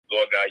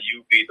God,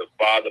 you be the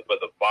father for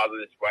the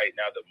fatherless right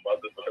now, the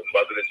mother for the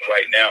motherless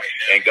right now.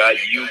 And God,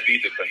 you be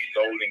the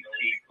consoling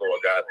peace,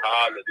 Lord God.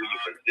 Hallelujah.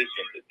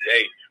 Position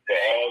today for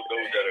all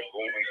those that are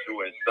going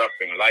through and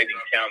suffering,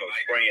 lighting candles,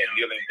 praying,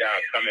 kneeling down,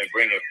 coming,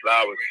 bringing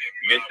flowers,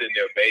 missing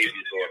their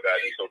babies, Lord God.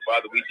 And so,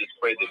 Father, we just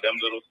pray that them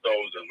little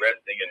souls are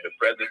resting in the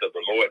presence of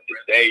the Lord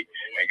today.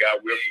 And God,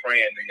 we're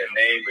praying in the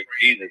name of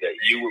Jesus that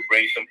you will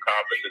bring some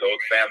comfort to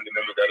those family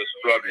members that are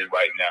struggling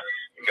right now.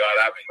 And God,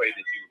 I pray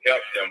that you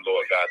help them,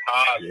 Lord God.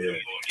 Hallelujah.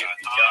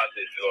 God,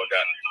 this, Lord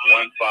God.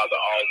 One father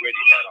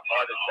already had a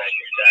heart attack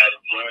and died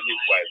enjoying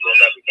his wife, Lord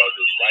God, because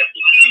his wife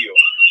was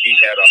killed. He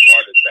had a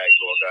heart attack,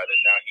 Lord God,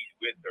 and now he's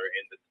with her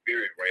in the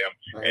spirit realm.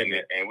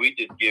 And we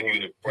just give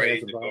you the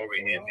praise, the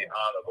glory, and the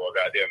honor, Lord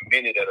God. There are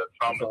many that are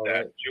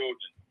traumatized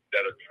children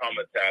that are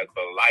traumatized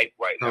for life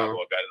right now,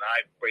 Lord God. And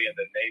I pray in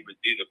the name of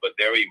Jesus for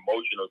their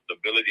emotional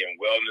stability and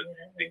wellness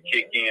to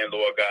kick in,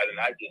 Lord God.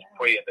 And I just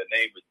pray in the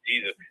name of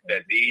Jesus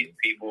that these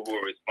people who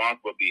are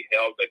responsible be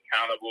held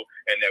accountable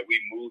and that we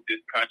move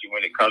this country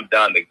when it comes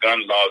down to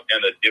gun laws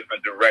in a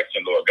different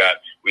direction, Lord God.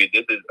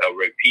 This is a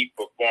repeat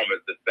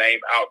performance, the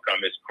same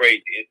outcome. It's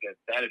crazy. It's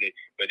insanity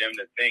for them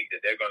to think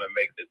that they're going to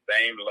make the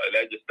same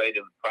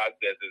legislative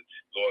processes,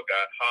 Lord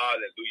God.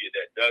 Hallelujah.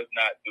 That does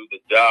not do the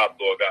job,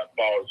 Lord God,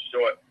 falls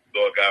short.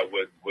 Lord God,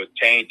 would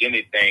change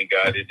anything,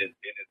 God. It is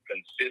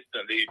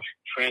consistently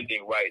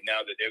trending right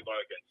now that they're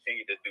going to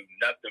continue to do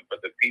nothing for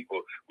the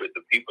people with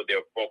the people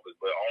they're focused,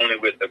 but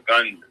only with the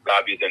gun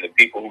lobbies and the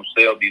people who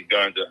sell these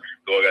guns,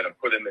 Lord God, and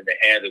put them in the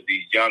hands of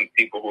these young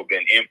people who have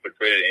been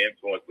infiltrated and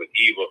influenced with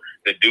evil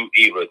to do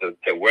evil,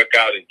 to work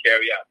out and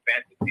carry out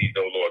fantasies,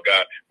 oh Lord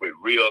God, with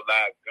real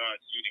live guns,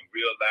 shooting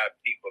real live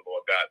people,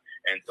 Lord God.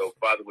 And so,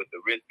 Father, with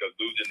the risk of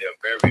losing their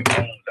very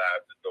own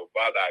lives. And so,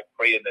 Father, I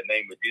pray in the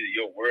name of Jesus,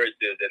 your word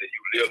says that if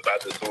you live by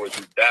the sword,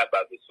 you die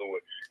by the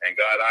sword. And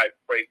God, I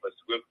pray for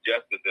swift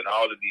justice in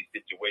all of these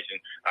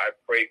situations. I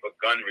pray for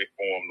gun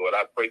reform, Lord.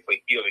 I pray for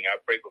healing. I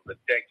pray for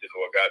protection,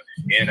 Lord God,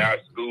 in our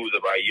schools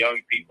of our young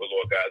people,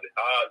 Lord God.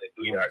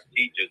 Hallelujah. Our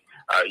teachers,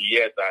 our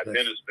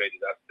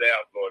administrators, our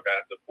staff, Lord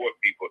God, support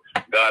people.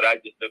 God,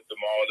 I just lift them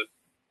all up.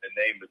 In the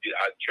name of Jesus,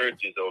 our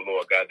churches, oh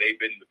Lord God, they've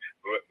been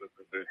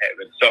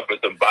having suffered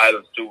some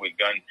violence too with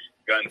gun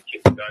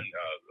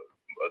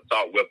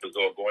assault weapons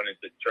or going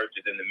into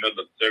churches in the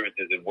middle of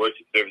services and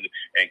worship services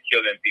and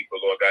killing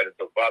people, Lord God. And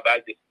so, Father,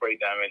 I just pray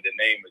now in the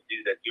name of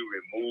Jesus that you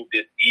remove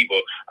this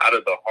evil out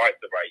of the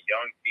hearts of our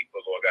young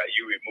people, Lord God.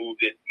 You remove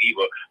this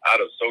evil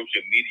out of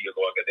social media,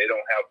 Lord God. They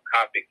don't have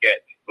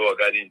copycat, Lord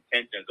God,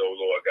 intentions, oh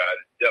Lord God,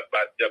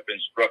 step-by-step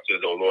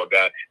instructions, oh Lord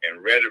God,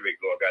 and rhetoric,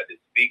 Lord God,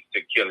 that speaks to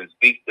killing,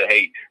 speaks to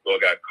hate,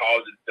 Lord God,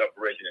 causing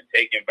separation and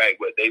taking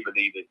back what they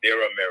believe is their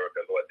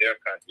America, Lord,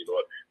 their country,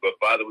 Lord. But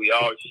Father, we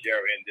all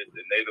share in this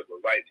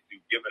inalienable right that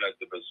you've given us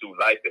to pursue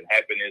life and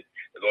happiness,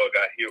 Lord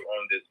God, here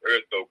on this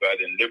earth, oh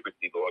God, in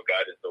liberty, Lord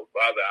God. And so,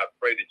 Father, I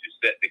pray that you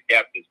set the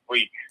captives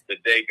free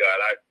today, God.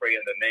 I pray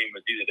in the name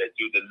of Jesus that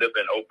you deliver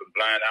and open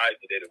blind eyes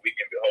today that we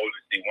can behold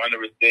and see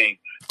wondrous things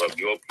of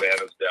your plan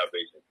of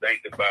salvation.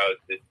 Sanctify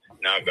us this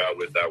now, God,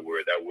 with our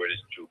word. That word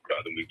is true,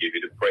 God. And we give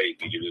you the praise,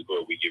 we give you the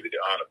glory, we give you the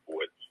honor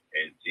for it.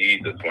 In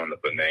Jesus'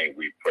 wonderful name,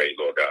 we pray,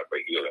 Lord God,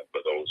 for healing for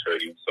those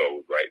hurting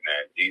souls right now.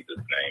 In Jesus'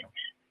 name,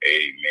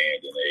 amen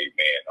and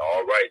amen.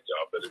 All right,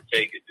 y'all better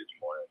take it this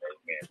morning.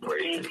 Amen.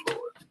 Praise the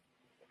Lord.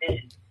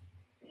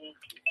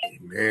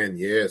 Amen.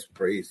 Yes,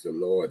 praise the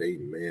Lord.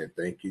 Amen.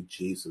 Thank you,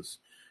 Jesus.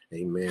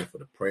 Amen. For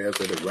the prayers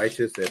of the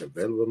righteous that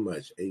avail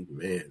much.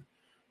 Amen.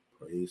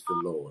 Praise the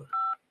Lord.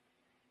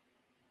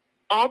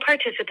 All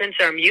participants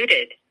are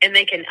muted and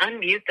they can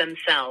unmute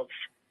themselves.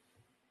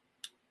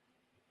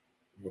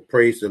 Well,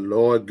 praise the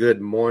Lord. Good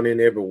morning,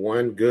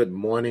 everyone. Good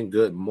morning.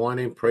 Good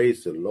morning.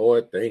 Praise the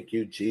Lord. Thank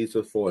you,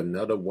 Jesus, for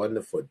another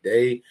wonderful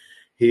day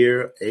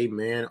here.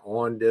 Amen.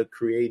 On the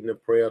Creating a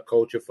Prayer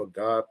Culture for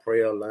God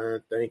prayer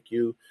line. Thank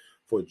you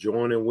for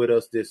joining with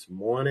us this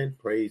morning.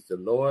 Praise the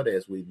Lord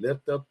as we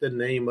lift up the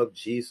name of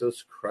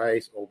Jesus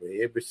Christ over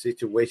every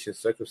situation,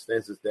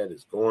 circumstances that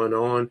is going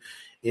on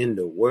in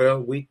the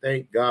world. We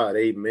thank God,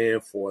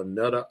 amen, for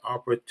another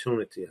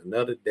opportunity,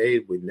 another day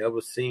we've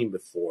never seen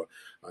before,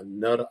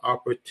 another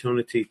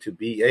opportunity to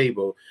be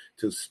able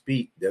to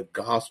speak the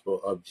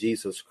gospel of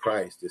Jesus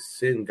Christ, to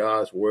send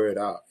God's word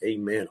out,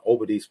 amen,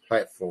 over these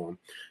platforms.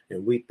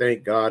 And we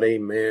thank God,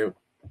 amen,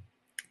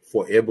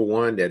 for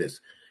everyone that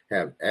is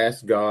have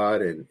asked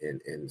God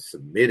and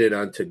submitted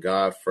unto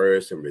God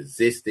first and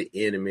resist the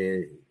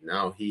enemy.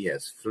 Now he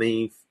has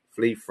flee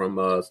from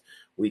us.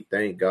 We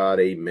thank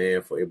God,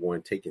 amen, for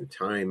everyone taking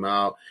time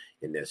out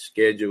in their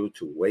schedule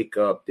to wake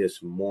up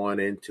this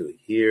morning to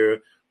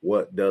hear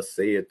what thus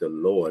saith the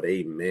Lord.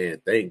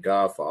 Amen. Thank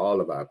God for all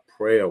of our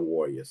prayer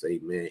warriors.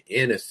 Amen.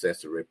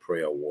 Intercessory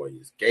prayer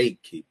warriors,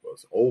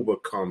 gatekeepers,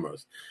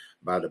 overcomers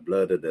by the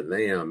blood of the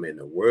Lamb and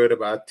the word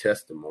of our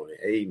testimony.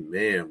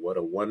 Amen. What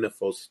a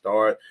wonderful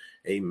start.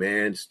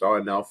 Amen.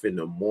 Starting off in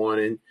the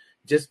morning,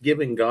 just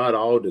giving God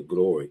all the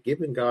glory,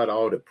 giving God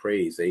all the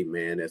praise,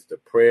 amen, as the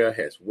prayer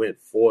has went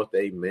forth,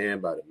 amen,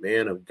 by the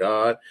man of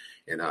God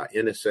and our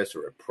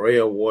intercessory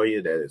prayer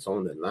warrior that is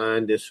on the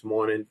line this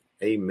morning,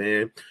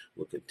 amen.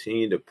 We'll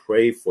continue to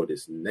pray for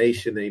this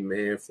nation,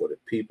 amen, for the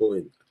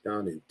people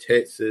down in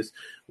Texas.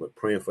 We're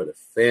praying for the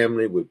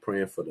family. We're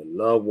praying for the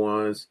loved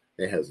ones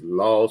that has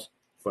lost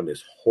from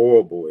this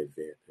horrible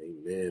event,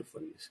 amen,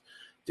 from this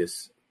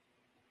just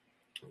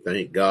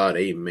thank God,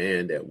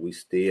 amen, that we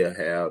still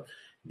have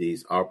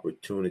these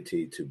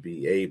opportunity to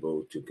be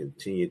able to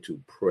continue to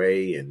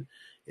pray and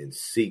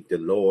seek the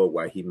Lord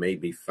while he may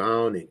be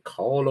found and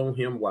call on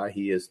him while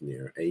he is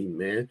near.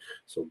 Amen.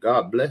 So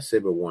God bless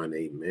everyone.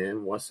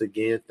 Amen. Once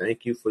again,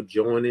 thank you for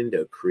joining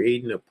the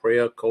Creating a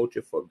Prayer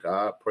Culture for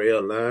God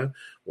prayer line,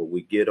 where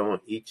we get on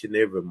each and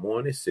every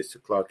morning, 6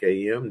 o'clock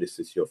a.m. This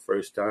is your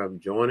first time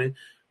joining.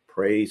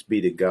 Praise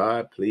be to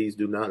God. Please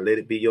do not let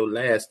it be your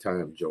last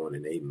time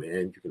joining.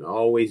 Amen. You can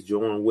always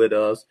join with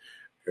us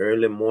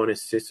early morning,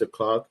 6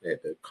 o'clock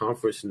at the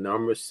conference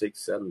number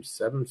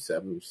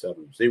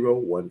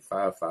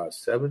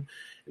 677-770-1557.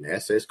 And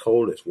access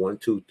code is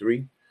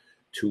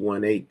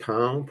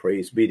 123-218#.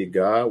 Praise be to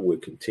God. We'll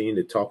continue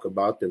to talk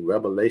about the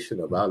revelation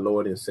of our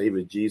Lord and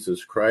Savior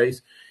Jesus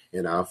Christ.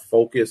 And our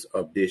focus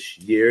of this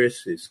year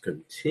is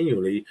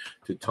continually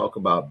to talk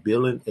about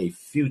building a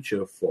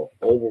future for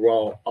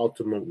overall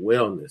ultimate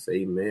wellness.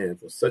 Amen.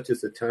 For such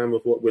as the time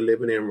of what we're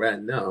living in right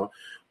now,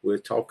 we're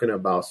talking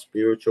about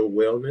spiritual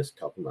wellness,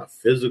 talking about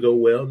physical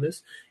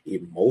wellness,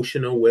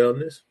 emotional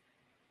wellness,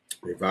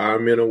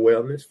 environmental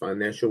wellness,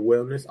 financial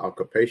wellness,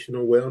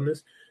 occupational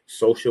wellness,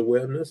 social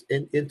wellness,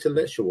 and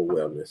intellectual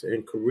wellness,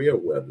 and career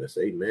wellness.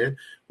 Amen.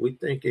 We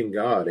thanking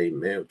God,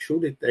 amen.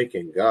 Truly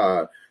thanking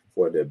God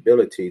for the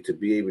ability to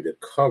be able to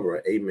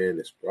cover, amen,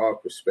 this broad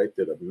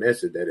perspective of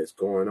message that is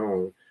going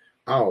on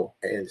out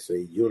as a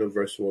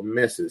universal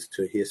message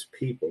to his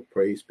people.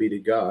 Praise be to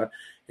God.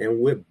 And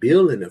we're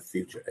building a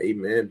future,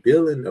 amen,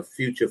 building a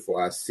future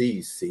for our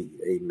seed,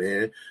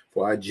 amen,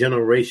 for our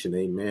generation,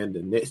 amen,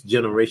 the next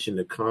generation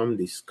to come,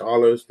 these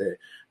scholars that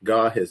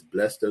God has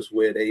blessed us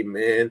with,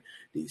 amen,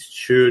 these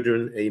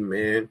children,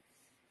 amen,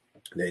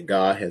 that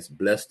God has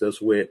blessed us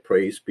with.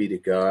 Praise be to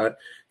God,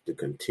 to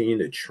continue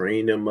to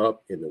train them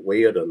up in the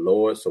way of the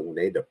Lord. So when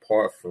they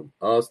depart from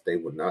us, they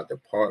will not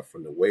depart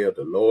from the way of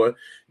the Lord.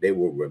 They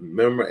will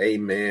remember,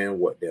 amen,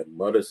 what their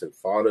mothers and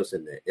fathers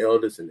and their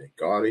elders and their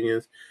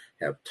guardians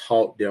have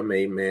taught them,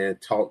 amen,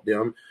 taught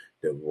them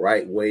the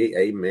right way,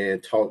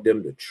 amen, taught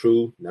them the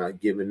truth,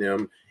 not giving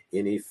them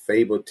any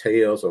fable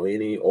tales or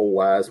any old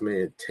wise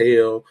man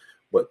tale,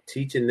 but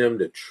teaching them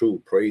the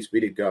truth. Praise be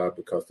to God,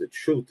 because the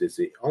truth is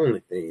the only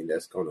thing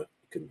that's going to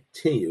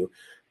continue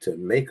to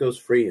make us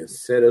free and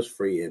set us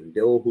free. And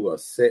those who are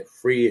set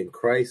free in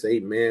Christ,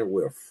 amen,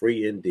 we're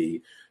free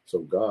indeed. So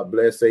God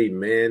bless,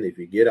 amen. If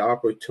you get an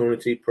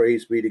opportunity,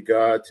 praise be to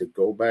God, to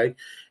go back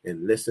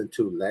and listen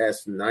to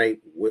last night,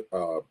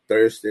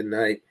 Thursday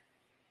night,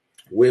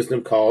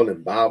 Wisdom Call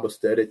and Bible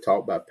Study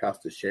taught by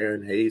Pastor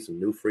Sharon Hayes of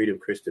New Freedom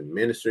Christian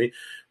Ministry.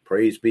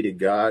 Praise be to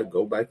God.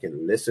 Go back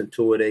and listen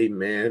to it,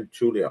 amen.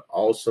 Truly an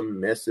awesome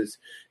message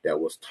that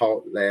was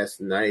taught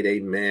last night,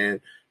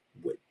 amen,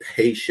 with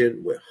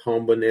patience, with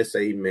humbleness,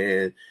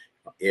 amen.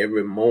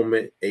 Every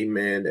moment,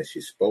 amen, that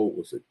she spoke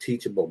was a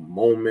teachable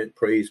moment.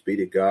 Praise be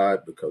to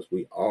God, because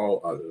we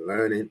all are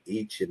learning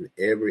each and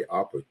every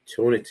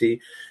opportunity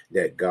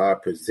that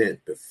God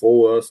presents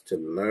before us to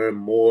learn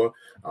more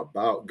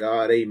about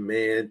God,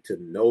 amen, to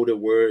know the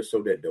word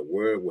so that the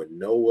word would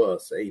know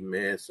us,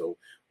 amen, so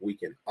we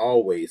can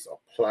always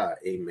apply,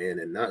 amen,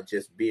 and not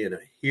just being a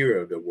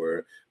hearer of the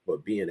word,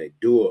 but being a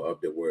doer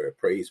of the word.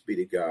 Praise be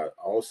to God.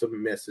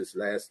 Awesome message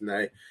last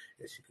night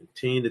as you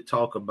continue to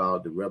talk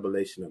about the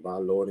revelation of our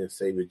Lord and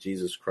Savior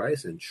Jesus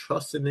Christ and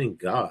trusting in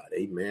God,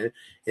 amen,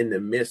 in the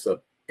midst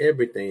of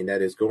everything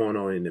that is going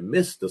on, in the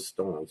midst of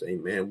storms,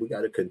 amen. We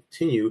got to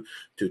continue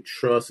to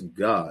trust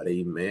God,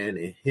 amen,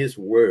 and his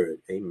word,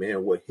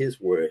 amen, what his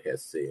word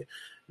has said,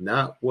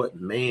 not what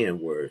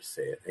man word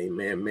said,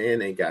 amen.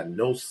 Man ain't got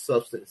no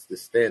substance to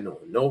stand on,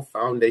 no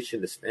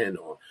foundation to stand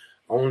on.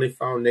 Only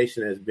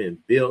foundation that's been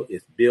built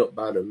is built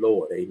by the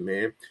Lord,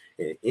 amen.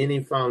 And any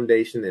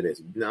foundation that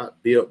is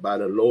not built by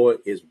the Lord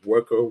is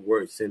worker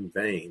works in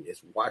vain.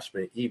 Its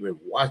watchman even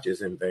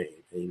watches in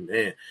vain,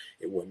 amen.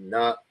 It will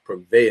not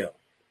prevail.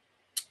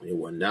 It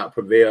will not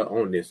prevail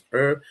on this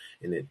earth,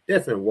 and it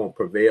definitely won't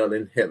prevail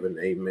in heaven,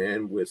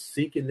 amen. We're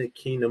seeking the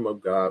kingdom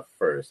of God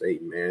first,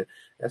 amen.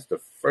 That's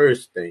the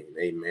first thing,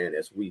 amen,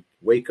 as we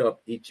wake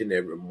up each and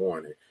every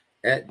morning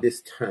at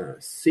this time,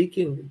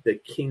 seeking the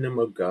kingdom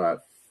of God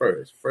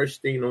first.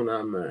 First thing on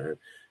our mind,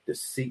 to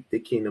seek the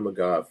kingdom of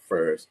God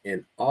first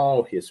and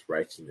all his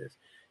righteousness.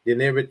 Then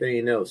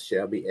everything else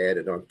shall be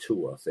added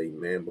unto us,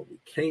 amen. But we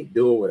can't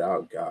do it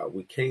without God.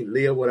 We can't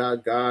live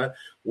without God.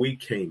 We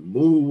can't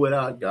move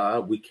without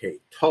God. We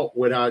can't talk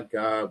without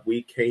God.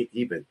 We can't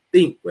even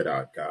think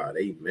without God,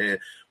 amen.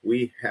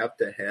 We have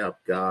to have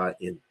God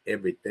in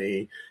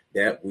everything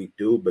that we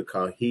do,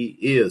 because he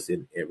is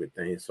in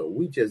everything. So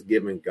we just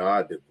giving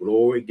God the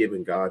glory,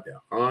 giving God the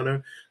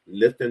honor,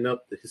 lifting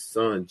up his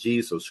son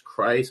Jesus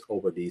Christ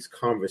over these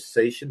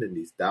conversations and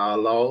these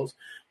dialogues.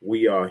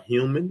 We are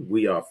human,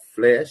 we are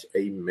flesh,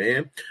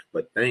 amen.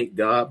 But thank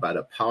God, by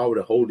the power of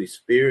the Holy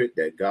Spirit,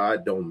 that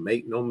God don't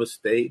make no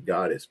mistake.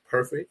 God is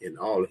perfect in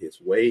all of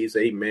his ways,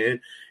 amen.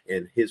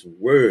 And his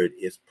word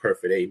is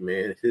perfect,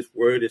 amen. If his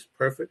word is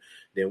perfect,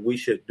 then we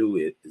should do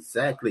it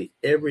exactly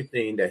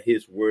everything that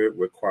his word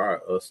requires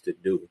us to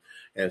do,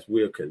 as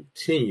we'll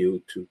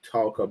continue to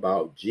talk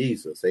about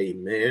Jesus,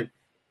 amen.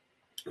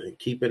 And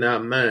keeping our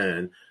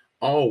mind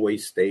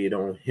always stayed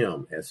on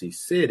him, as he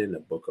said in the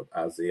book of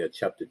Isaiah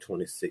chapter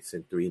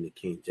 26:3 in the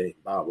King James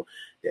Bible,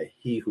 that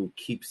he who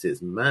keeps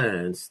his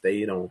mind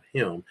stayed on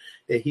him,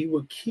 that he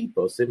would keep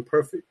us in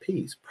perfect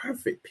peace,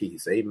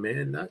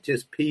 amen. Not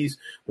just peace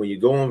when you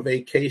go on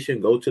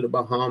vacation, go to the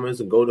Bahamas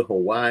and go to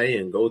Hawaii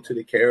and go to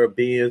the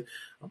Caribbean.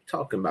 I'm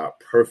talking about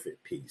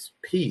perfect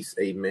peace,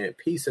 amen.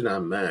 Peace in our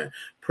mind,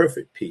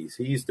 perfect peace.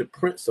 He's the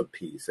Prince of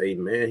Peace,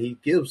 amen. He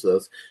gives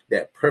us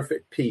that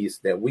perfect peace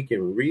that we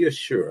can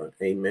reassure,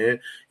 amen,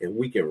 and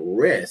we can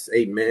rest,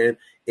 amen,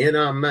 in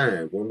our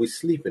mind when we're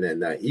sleeping at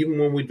night. Even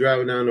when we're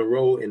driving down the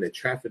road and the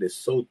traffic is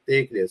so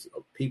thick, there's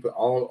people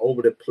all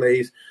over the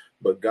place,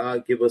 but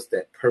God give us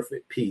that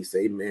perfect peace,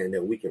 amen,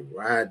 that we can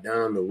ride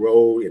down the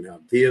road in our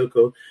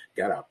vehicle,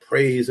 got our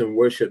praise and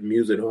worship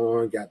music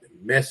on, got the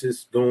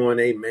message going,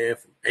 amen,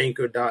 from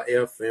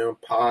Anchor.fm,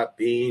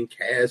 Podbean,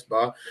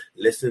 Castbox,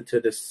 listen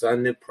to the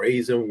Sunday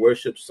praise and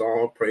worship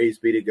song, praise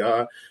be to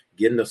God,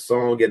 getting a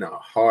song in our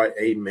heart,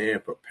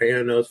 amen,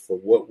 preparing us for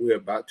what we're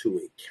about to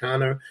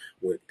encounter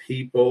with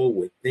people,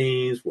 with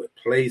things, with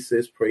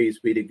places, praise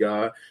be to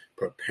God,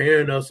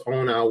 preparing us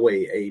on our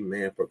way,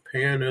 amen,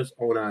 preparing us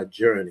on our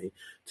journey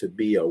to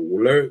be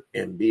alert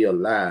and be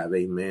alive,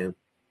 amen,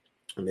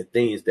 and the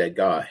things that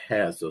God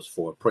has us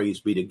for.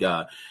 Praise be to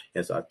God.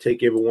 As I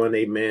take everyone,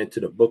 amen, to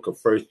the book of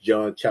 1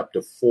 John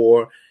chapter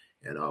 4,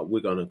 and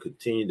we're going to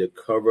continue to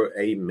cover,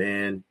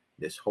 amen,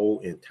 this whole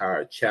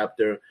entire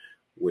chapter,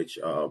 which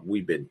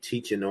we've been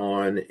teaching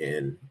on,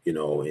 and, you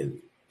know,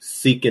 in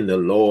seeking the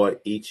Lord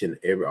each and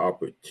every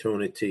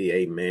opportunity,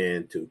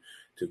 amen, to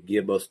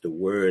give us the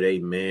word,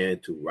 amen,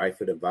 to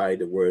rightfully divide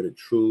the word of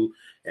truth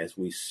as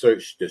we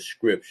search the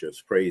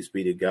scriptures. Praise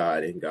be to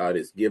God. And God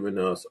has given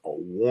us a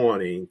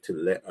warning to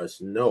let us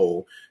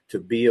know, to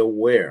be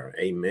aware,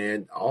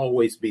 amen.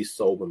 Always be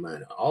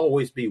sober-minded,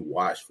 always be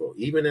watchful,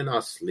 even in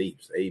our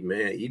sleeps,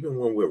 amen, even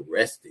when we're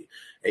resting,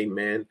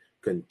 amen.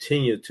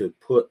 Continue to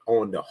put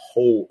on the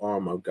whole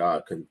armor of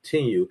God.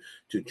 Continue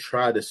to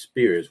try the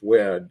spirits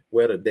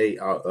whether they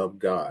are of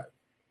God,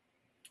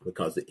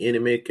 because the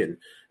enemy can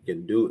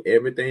do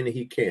everything that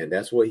he can.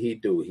 That's what he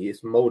do.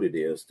 His motive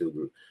is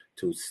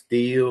to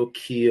steal,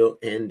 kill,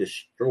 and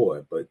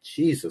destroy. But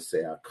Jesus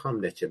said, I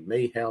come that you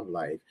may have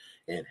life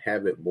and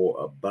have it more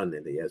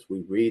abundantly. As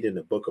we read in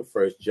the book of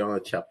 1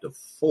 John chapter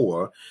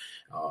 4,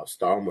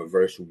 starting with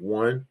verse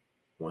 1.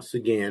 Once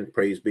again,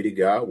 praise be to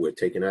God. We're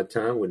taking our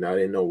time. We're not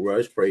in no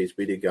rush. Praise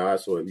be to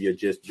God. So if you're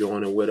just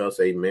joining with us,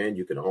 amen,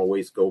 you can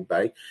always go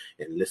back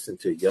and listen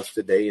to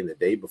yesterday and the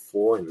day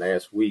before and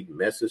last week's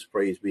message.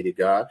 Praise be to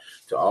God.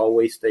 To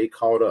always stay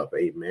caught up,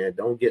 amen.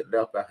 Don't get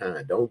left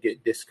behind. Don't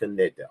get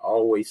disconnected.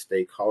 Always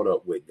stay caught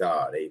up with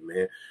God,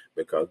 amen,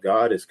 because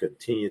God is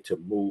continuing to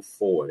move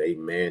forward,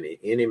 amen. And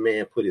any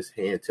man put his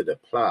hand to the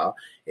plow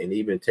and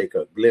even take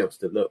a glimpse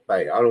to look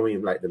back. I don't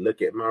even like to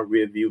look at my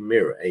rearview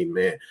mirror,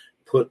 amen.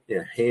 Put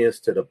their hands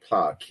to the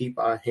plow. Keep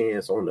our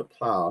hands on the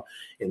plow.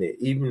 And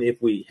even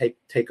if we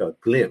take a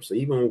glimpse,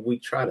 even when we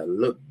try to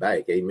look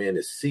back, amen,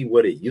 to see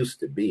what it used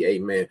to be,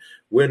 amen,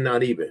 we're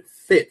not even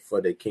fit for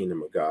the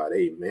kingdom of God,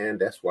 amen.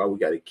 That's why we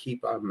got to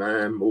keep our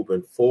mind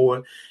moving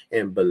forward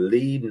and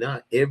believe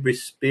not every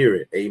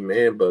spirit,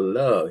 amen, but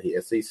love.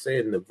 As he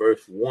said in the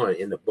verse 1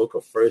 in the book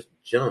of 1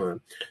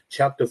 John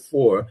chapter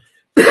 4,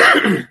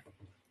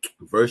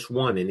 verse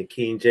 1 in the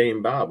King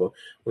James Bible,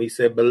 when he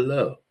said,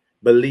 beloved,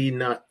 believe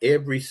not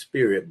every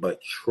spirit,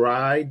 but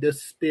try the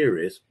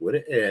spirits with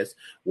an S,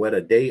 whether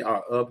they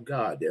are of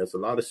God. There's a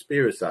lot of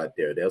spirits out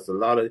there. There's a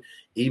lot of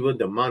evil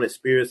demonic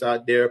spirits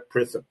out there,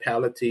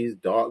 principalities,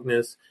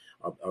 darkness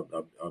of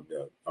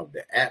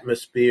the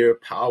atmosphere,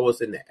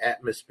 powers in the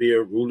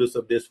atmosphere, rulers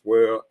of this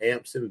world,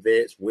 amps and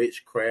vets,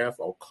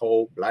 witchcraft,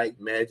 occult, black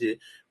magic,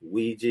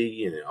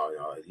 Ouija,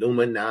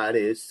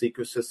 Illuminati,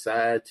 secret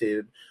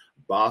society,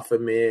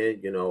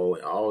 Baphomet,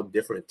 all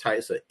different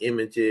types of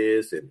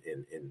images and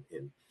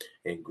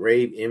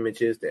engraved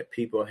images that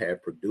people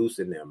have produced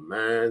in their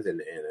minds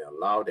and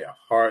allow their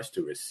hearts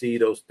to receive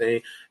those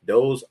things.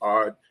 Those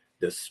are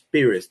the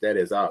spirits that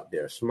is out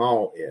there,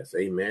 small s,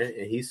 amen.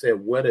 And he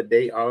said, whether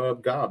they are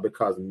of God,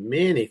 because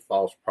many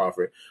false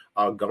prophets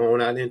are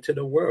gone out into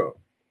the world.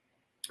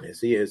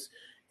 As he is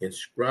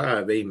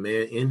inscribed,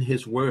 amen, in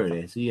his word,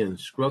 as he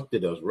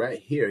instructed us right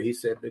here, he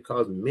said,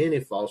 because many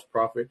false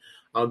prophets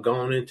are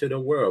gone into the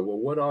world. Well,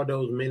 what are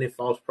those many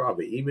false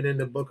prophets? Even in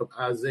the book of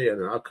Isaiah,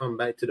 and I'll come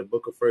back to the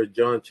book of 1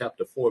 John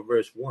chapter 4,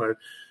 verse 1,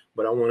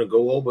 But I want to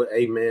go over,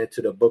 amen,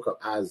 to the book of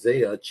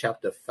Isaiah,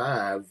 chapter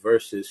 5,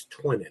 verses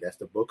 20. That's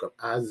the book of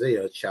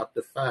Isaiah,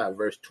 chapter 5,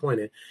 verse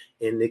 20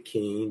 in the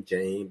King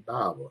James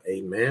Bible.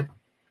 Amen.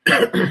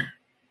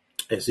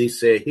 As he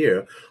said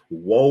here,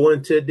 woe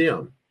unto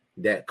them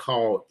that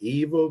call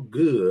evil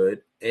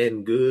good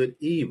and good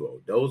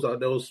evil. Those are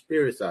those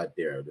spirits out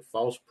there, the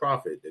false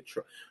prophet,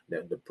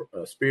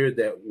 the spirit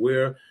that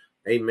we're,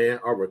 amen,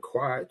 are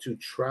required to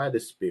try the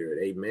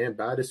spirit, amen,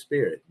 by the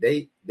spirit.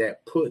 They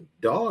that put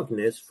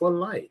darkness for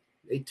light.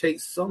 They take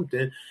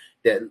something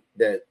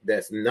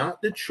that's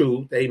not the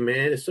truth,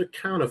 amen. It's a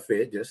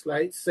counterfeit, just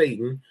like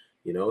Satan.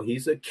 You know,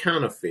 he's a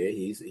counterfeit.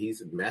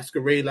 He's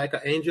masquerade like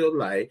an angel of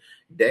light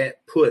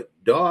that put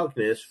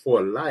darkness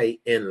for light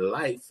and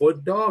light for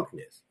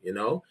darkness, you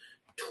know,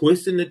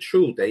 twisting the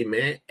truth,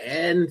 amen,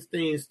 adding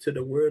things to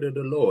the word of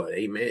the Lord,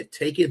 amen,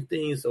 taking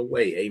things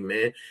away,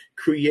 amen,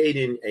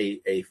 creating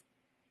a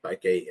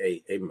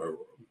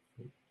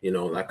you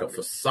know, like a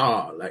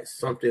facade, like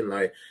something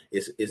like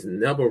it's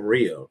never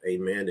real,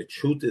 amen. The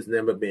truth has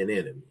never been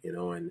in him, you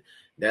know, and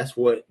that's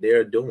what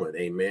they're doing,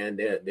 amen.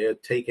 They're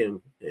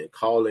taking and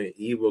calling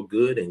evil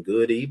good and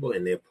good evil,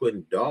 and they're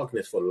putting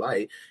darkness for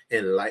light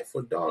and light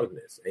for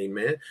darkness,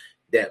 amen.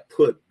 That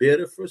put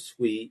bitter for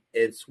sweet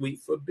and sweet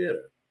for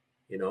bitter,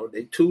 you know.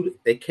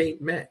 They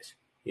can't match,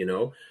 you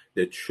know.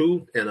 The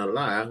truth and a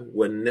lie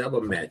will never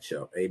match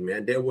up.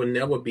 Amen. There will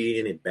never be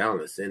any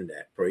balance in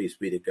that. Praise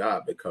be to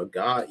God, because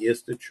God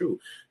is the truth.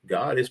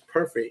 God is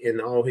perfect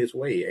in all his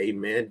way.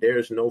 Amen.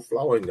 There's no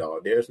flaw in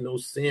God. There's no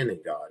sin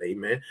in God.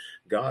 Amen.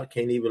 God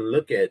can't even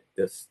look at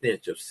the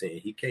stench of sin.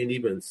 He can't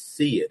even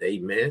see it.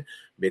 Amen.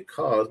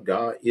 Because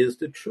God is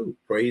the truth.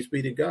 Praise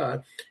be to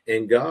God.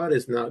 And God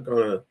is not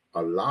going to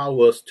allow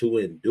us to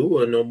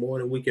endure no more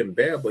than we can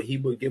bear, but he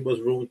will give us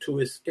room to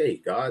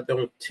escape. God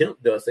don't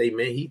tempt us,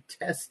 amen. He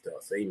tests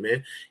us,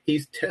 amen.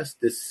 He's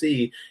tested to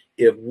see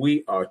if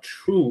we are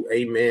true,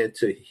 amen,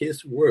 to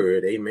his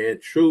word,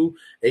 amen, true,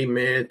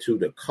 amen, to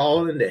the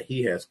calling that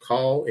he has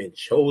called and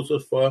chose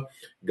us for.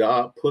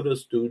 God put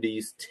us through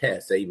these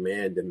tests,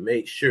 amen, to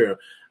make sure,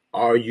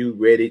 are you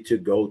ready to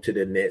go to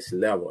the next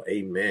level?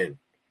 Amen.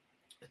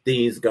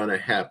 Things gonna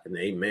happen,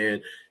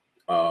 amen.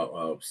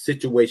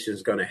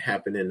 Situations going to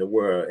happen in the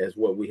world, as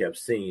what we have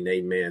seen,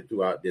 amen,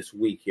 throughout this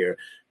week here.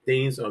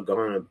 Things are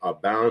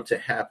bound to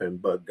happen,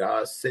 but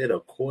God said,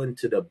 according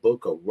to the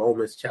book of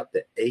Romans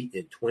chapter 8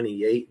 and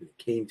 28 in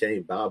the King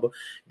James Bible,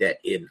 that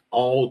in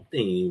all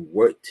things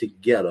work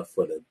together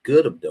for the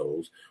good of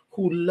those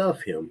who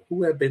love him,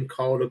 who have been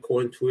called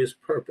according to his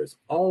purpose.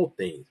 All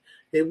things.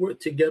 They work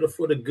together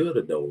for the good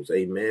of those,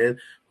 amen,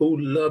 who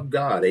love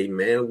God,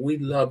 amen. We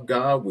love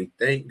God. We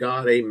thank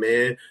God,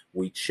 amen.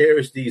 We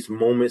cherish these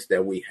moments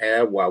that we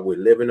have while we're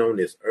living on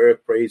this earth.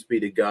 Praise be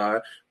to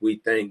God.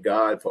 We thank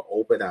God for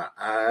opening our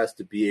eyes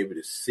to be able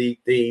to see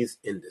things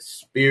in the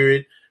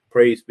spirit.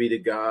 Praise be to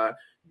God.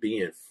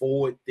 Being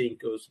forward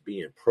thinkers,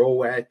 being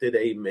proactive,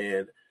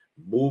 amen.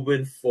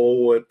 Moving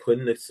forward,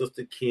 putting the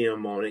Sister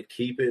Kim on it,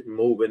 keep it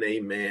moving,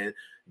 amen.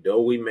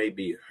 Though we may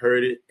be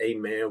hurted,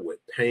 amen,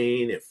 with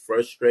pain and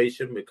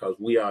frustration, because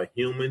we are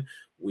human,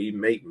 we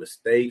make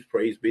mistakes.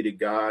 Praise be to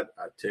God.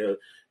 I tell,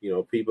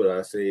 people,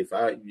 I say, if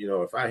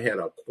I had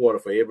a quarter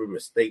for every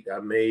mistake I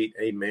made,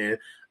 amen,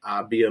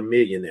 I'll be a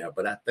millionaire.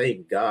 But I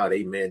thank God,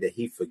 amen, that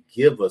he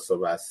forgive us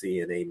of our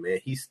sin,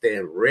 amen. He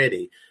stand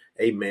ready,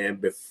 amen,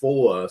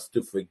 before us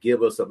to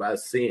forgive us of our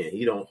sin.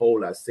 He don't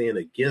hold our sin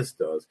against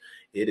us.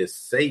 It is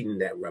Satan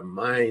that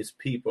reminds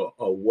people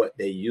of what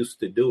they used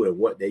to do and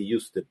what they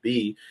used to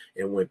be.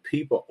 And when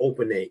people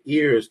open their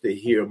ears to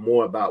hear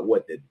more about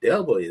what the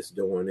devil is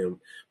doing and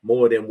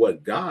more than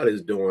what God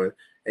is doing,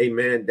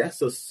 amen,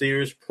 that's a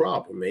serious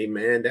problem.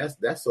 Amen. That's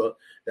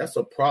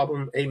a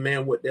problem,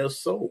 amen, with their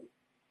soul.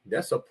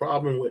 That's a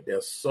problem with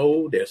their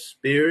soul, their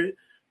spirit.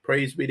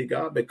 Praise be to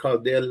God,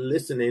 because they're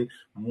listening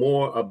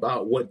more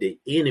about what the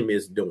enemy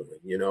is doing,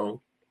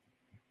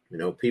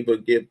 people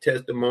give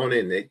testimony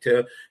and they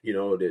tell,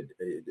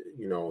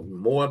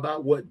 more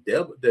about what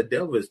the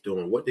devil is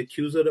doing, what the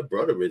accuser of the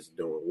brother is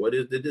doing, what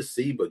is the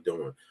deceiver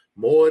doing,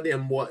 more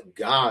than what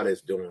God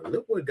is doing.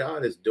 Look what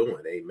God is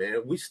doing,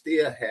 amen. We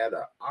still had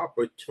an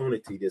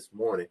opportunity this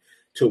morning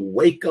to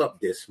wake up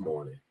this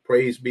morning.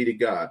 Praise be to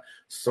God.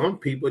 Some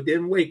people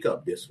didn't wake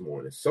up this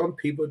morning. Some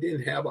people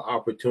didn't have an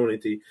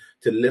opportunity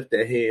to lift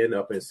their hand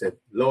up and say,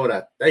 Lord,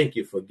 I thank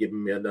you for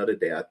giving me another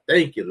day. I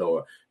thank you,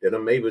 Lord, that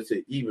I'm able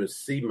to even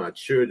see my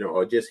children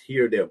or just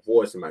hear their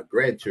voice, and my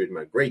grandchildren,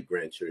 my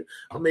great-grandchildren.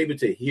 I'm able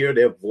to hear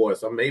their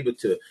voice. I'm able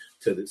to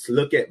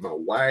look at my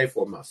wife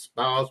or my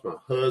spouse, my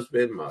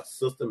husband, my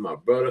sister, my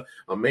brother.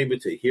 I'm able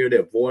to hear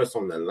their voice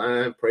on the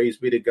line. Praise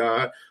be to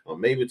God.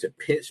 I'm able to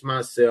pinch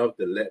myself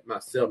to let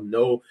myself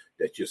know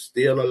that you're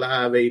still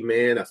alive,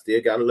 amen. I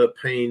still got a little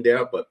pain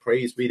there, but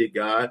praise be to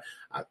God.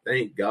 I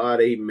thank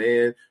God,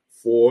 amen,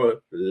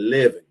 for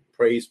living.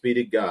 Praise be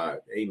to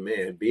God,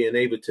 amen. Being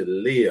able to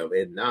live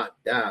and not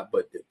die,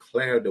 but to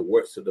declare the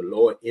works of the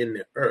Lord in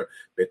the earth,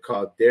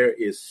 because there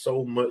is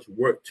so much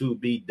work to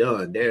be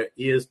done. There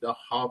is the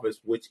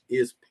harvest, which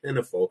is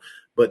plentiful,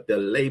 but the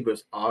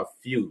labors are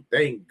few.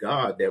 Thank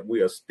God that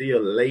we are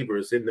still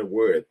laborers in the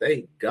word.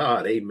 Thank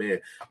God, amen,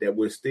 that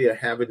we're still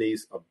having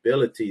these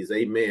abilities,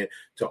 amen,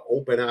 to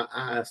open our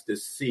eyes to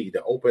see,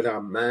 to open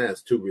our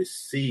minds to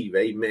receive,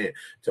 amen,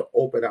 to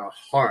open our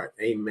heart,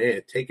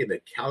 amen, taking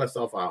the callous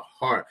off our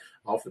heart,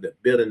 off of the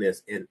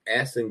bitterness, and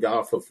asking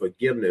God for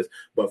forgiveness.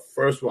 But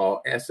first of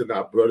all, asking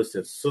our brothers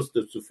and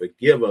sisters to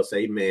forgive us,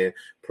 amen.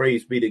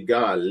 Praise be to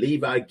God.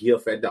 Leave our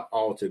gift at the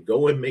altar.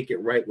 Go and make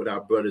it right with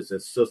our brothers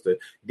and sisters.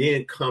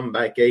 Then come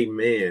back,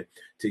 amen,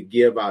 to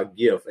give our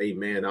gift,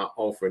 amen, our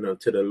offering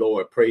unto the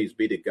Lord. Praise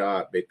be to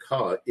God,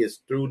 because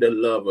it's through the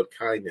love of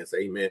kindness,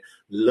 amen.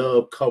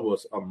 Love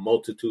covers a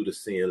multitude of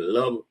sin.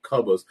 Love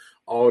covers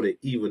all the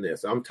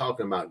evilness. I'm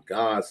talking about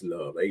God's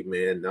love,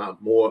 amen,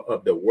 not more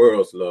of the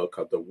world's love,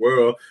 because the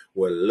world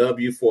will love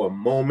you for a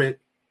moment.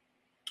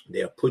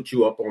 They'll put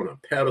you up on a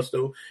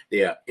pedestal.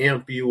 They'll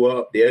amp you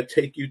up. They'll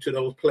take you to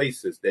those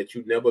places that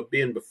you've never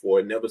been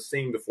before, never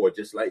seen before.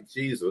 Just like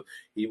Jesus,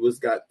 he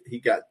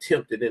got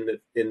tempted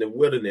in the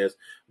wilderness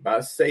by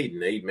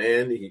Satan.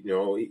 Amen.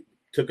 He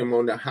took him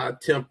on the high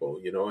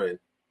temple, and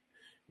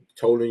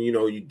told him,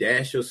 you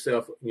dash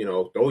yourself,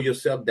 throw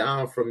yourself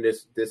down from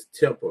this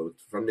temple,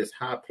 from this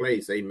high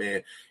place.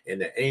 Amen.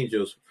 And the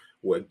angels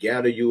will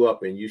gather you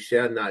up, and you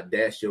shall not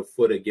dash your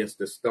foot against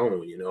the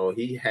stone.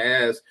 He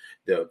has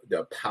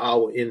the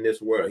power in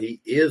this world. He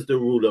is the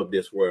ruler of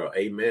this world.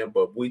 Amen.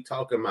 But we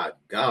talking about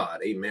God.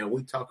 Amen.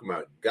 We talking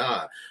about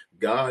God.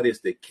 God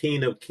is the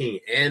King of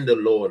kings and the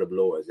Lord of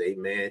lords.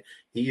 Amen.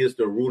 He is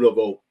the ruler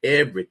of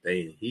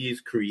everything. He is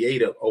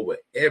creator over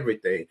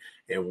everything.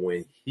 And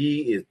when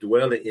he is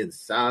dwelling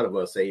inside of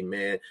us,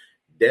 amen,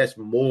 that's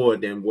more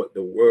than what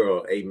the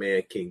world,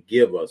 amen, can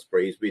give us.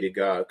 Praise be to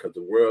God, because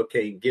the world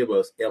can't give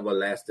us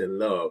everlasting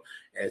love,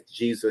 as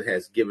Jesus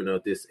has given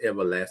us this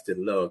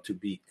everlasting love to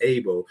be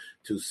able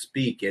to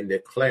speak and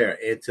declare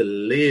and to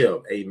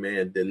live,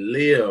 amen, to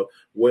live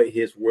what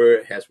his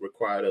word has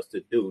required us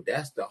to do.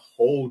 That's the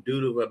whole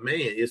duty of a man,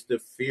 is to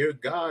fear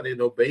God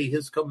and obey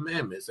his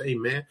commandments,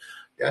 amen.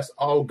 That's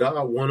all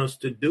God wants us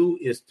to do,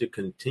 is to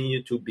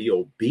continue to be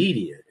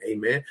obedient.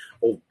 Amen.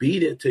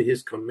 Obedient to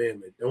his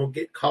commandment. Don't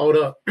get caught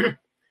up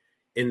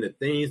in the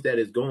things that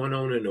is going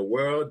on in the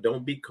world.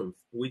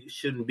 We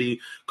shouldn't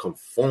be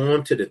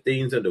conformed to the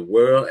things of the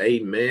world.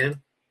 Amen.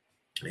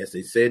 As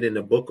he said in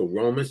the book of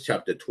Romans,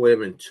 chapter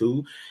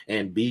 12:2,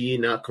 and be ye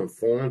not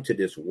conformed to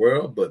this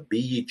world, but be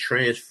ye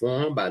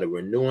transformed by the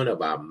renewing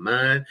of our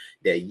mind,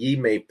 that ye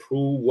may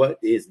prove what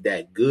is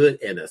that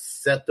good and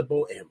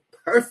acceptable and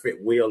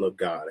perfect will of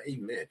God.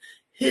 Amen.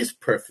 His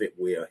perfect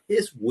will,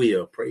 his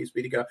will, praise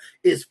be to God,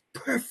 is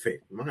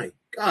perfect. My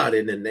God,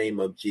 in the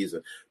name of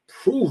Jesus,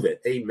 prove it.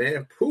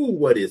 Amen. Prove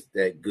what is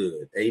that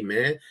good.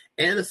 Amen.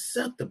 And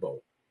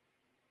acceptable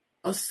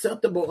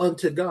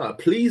unto God,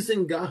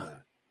 pleasing God.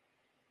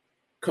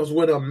 Because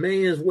when a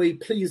man's way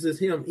pleases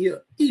him,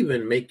 he'll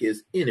even make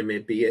his enemy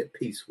be at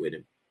peace with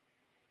him.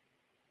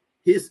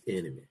 His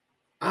enemy,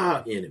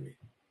 our enemy,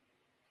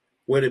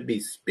 whether it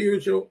be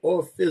spiritual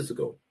or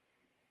physical.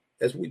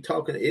 As we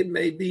talking, it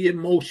may be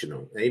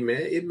emotional,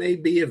 amen. It may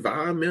be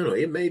environmental.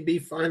 It may be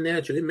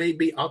financial. It may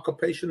be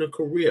occupational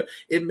career.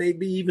 It may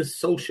be even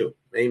social,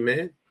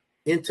 amen.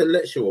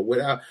 Intellectual, with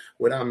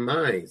our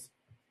minds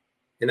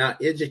and our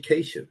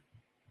education,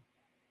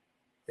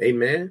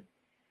 amen.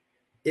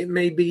 It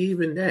may be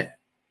even that.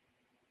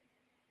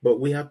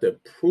 But we have to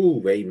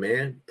prove,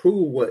 amen,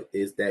 prove what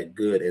is that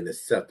good and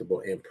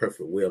acceptable and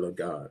perfect will of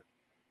God.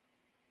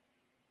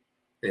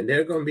 And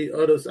there are going to be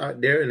others out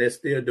there, and they're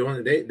still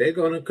doing it. They're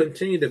going to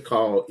continue to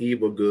call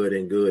evil good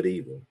and good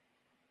evil.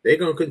 They're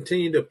going to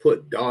continue to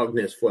put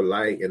darkness for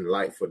light and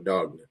light for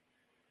darkness.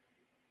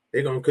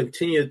 They're going to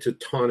continue to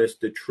tarnish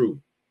the truth.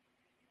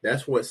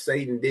 That's what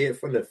Satan did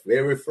from the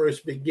very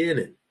first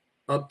beginning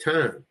of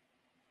time.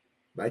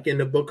 Like in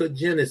the book of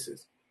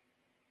Genesis,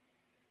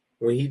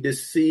 when he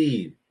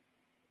deceived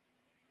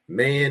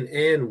man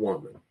and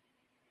woman.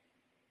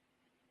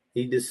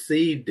 He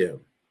deceived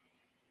them.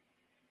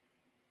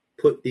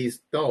 Put these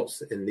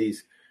thoughts and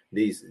these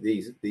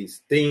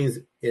things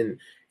in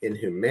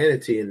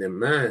humanity in their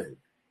mind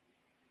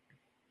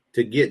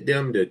to get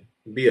them to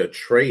be a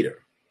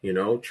traitor,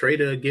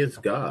 traitor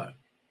against God,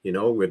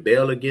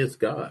 rebel against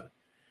God.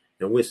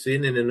 And we're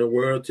seeing it in the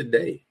world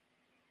today.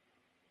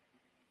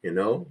 I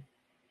know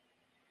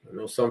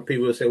some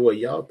people say, well,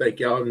 y'all think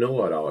y'all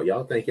know it all.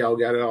 Y'all think y'all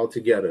got it all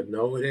together.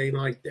 No, it ain't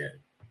like that.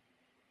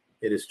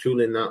 It is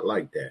truly not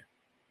like that.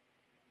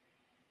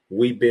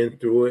 We've been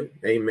through it.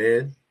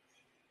 Amen.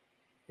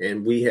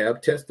 And we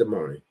have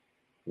testimony.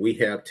 We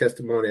have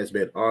testimony that's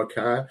been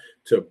archived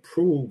to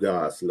prove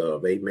God's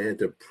love. Amen.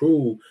 To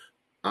prove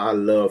our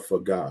love for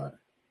God.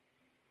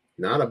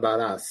 Not about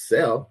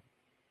ourselves.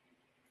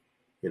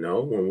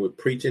 When we're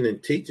preaching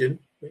and teaching,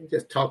 we're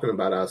just talking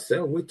about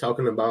ourselves. We're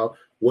talking about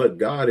what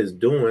God is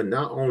doing,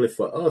 not only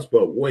for us,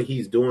 but what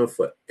he's doing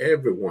for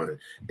everyone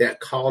that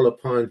call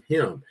upon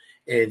him.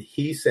 And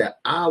he said,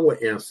 I will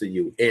answer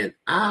you and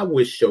I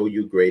will show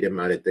you great and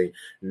mighty things.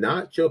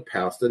 Not your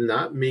pastor,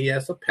 not me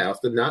as a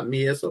pastor, not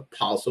me as an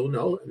apostle,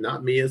 no,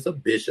 not me as a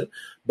bishop.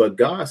 But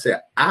God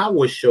said, I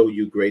will show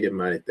you great and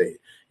mighty things.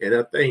 And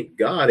I thank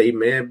God,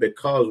 amen,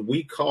 because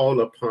we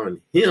call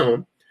upon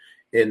him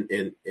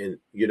and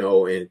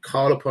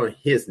call upon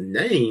his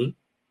name.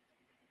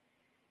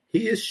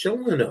 He is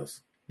showing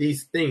us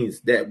these things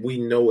that we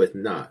know is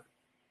not,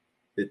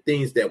 the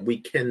things that we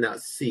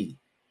cannot see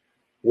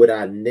with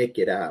our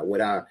naked eye, with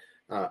our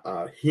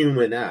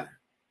human eye.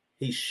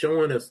 He's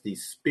showing us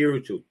these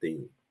spiritual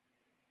things.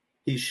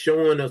 He's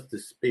showing us the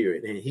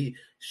spirit, and he's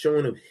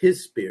showing us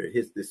his spirit,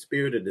 the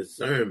spirit of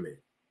discernment.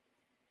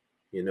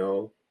 You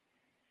know,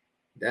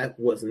 that's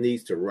what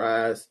needs to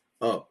rise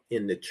up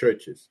in the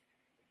churches,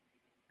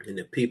 in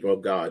the people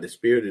of God, the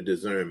spirit of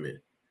discernment,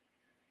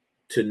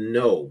 to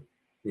know,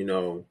 you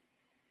know,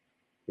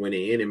 when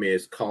the enemy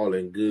is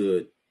calling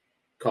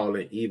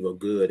evil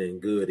good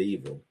and good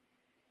evil,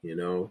 you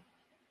know,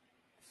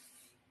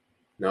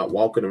 not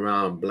walking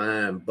around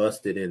blind,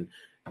 busted, and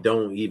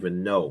don't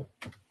even know,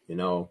 you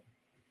know.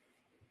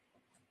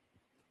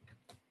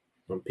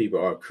 Some people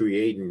are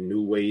creating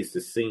new ways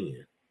to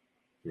sin.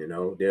 You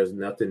know, there's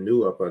nothing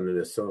new up under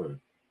the sun.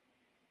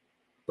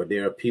 But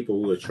there are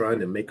people who are trying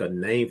to make a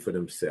name for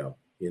themselves,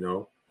 you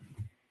know,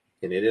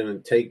 and it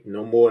doesn't take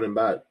no more than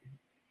about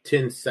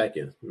 10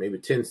 seconds, maybe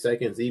 10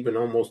 seconds, even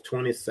almost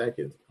 20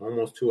 seconds,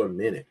 almost to a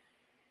minute,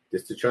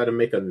 just to try to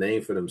make a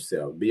name for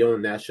themselves, be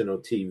on national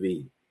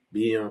TV,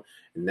 be on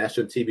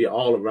national TV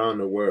all around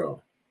the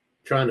world,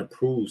 trying to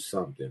prove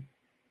something.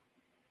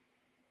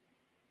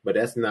 But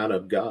that's not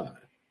of God.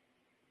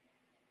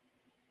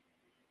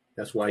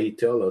 That's why he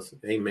tells us,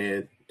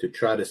 amen, to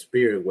try the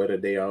spirit, whether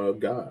they are of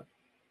God.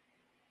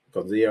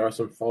 Because there are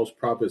some false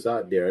prophets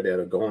out there that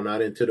are going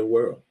out into the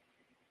world,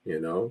 you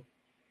know.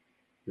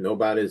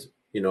 Nobody's,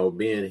 you know,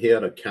 being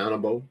held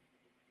accountable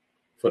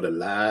for the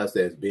lives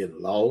that's being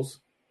lost.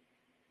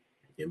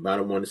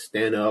 Everybody want to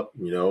stand up,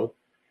 you know,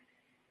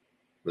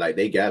 like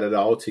they got it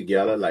all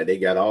together, like they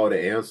got all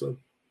the answer.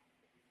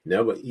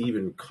 Never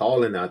even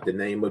calling out the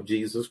name of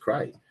Jesus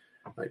Christ.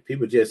 Like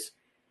people just,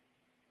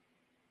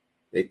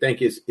 they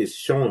think it's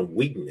showing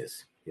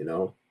weakness, you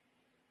know.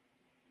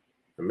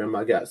 I remember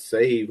I got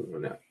saved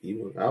when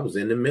I was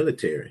in the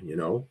military, you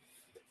know,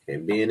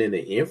 and being in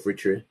the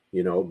infantry,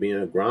 you know,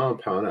 being a ground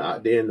pounder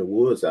out there in the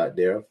woods out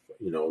there,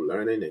 you know,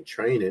 learning and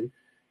training,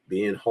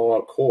 being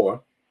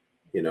hardcore,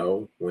 you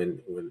know, when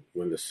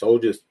the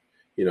soldiers,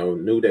 you know,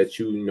 knew that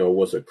you know,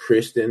 was a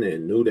Christian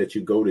and knew that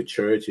you go to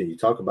church and you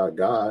talk about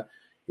God,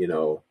 you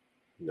know,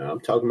 I'm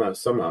talking about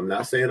some, I'm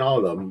not saying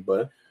all of them,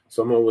 but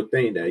someone would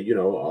think that, you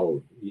know,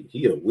 oh,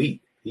 he a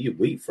weak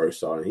first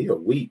sergeant, he a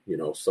weak, you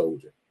know,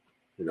 soldier,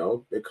 you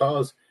know,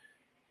 because,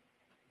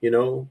 you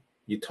know,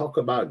 you talk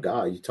about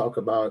God, you talk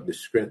about the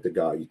strength of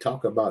God, you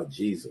talk about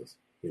Jesus,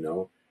 you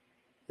know,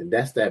 and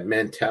that's that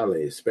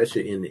mentality,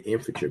 especially in the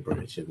infantry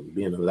branch and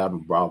being 11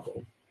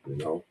 Bravo, you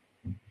know,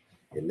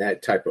 in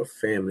that type of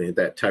family, in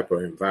that type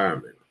of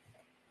environment.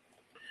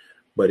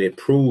 But it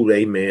proved,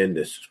 amen,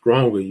 the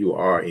stronger you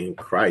are in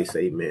Christ,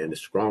 amen, the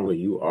stronger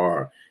you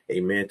are,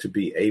 amen, to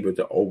be able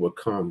to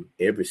overcome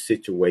every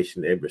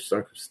situation, every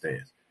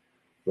circumstance.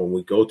 When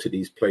we go to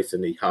these places,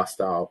 these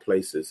hostile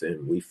places,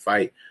 and we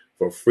fight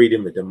for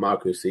freedom and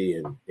democracy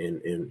and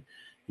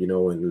you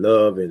know, and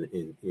love and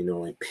you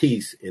know, and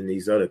peace in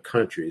these other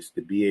countries,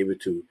 to be able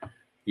to,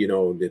 you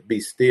know, to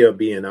still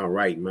be in our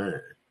right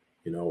mind.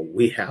 You know,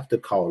 we have to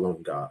call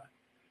on God.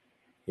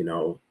 You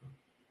know,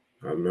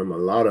 I remember a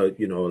lot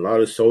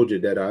of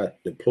soldiers that I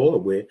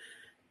deployed with,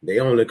 they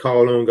only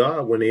call on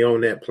God when they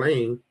on that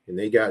plane and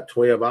they got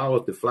 12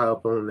 hours to fly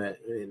up on that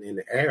in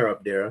the air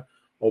up there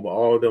over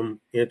all them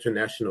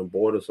international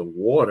borders of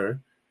water,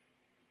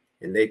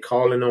 and they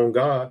calling on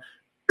God.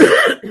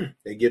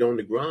 They get on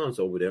the grounds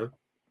over there,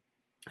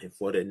 and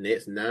for the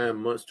next 9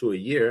 months to a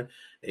year,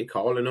 they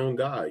calling on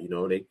God. You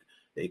know,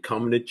 they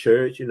come to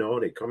church, you know,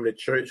 they come to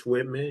church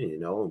with me, you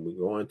know, and we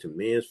going to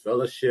men's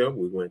fellowship,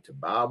 we went to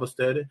Bible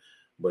study.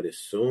 But as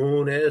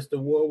soon as the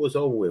war was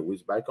over with, we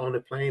was back on the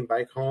plane,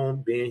 back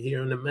home, being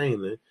here in the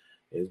mainland,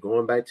 it's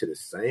going back to the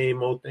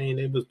same old thing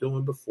they was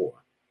doing before.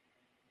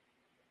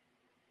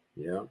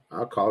 Yeah,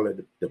 I call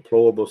it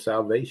deplorable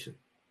salvation,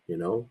 you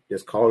know,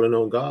 just calling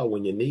on God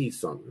when you need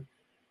something.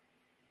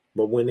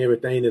 But when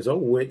everything is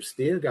over with,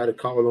 still got to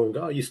call on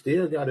God. You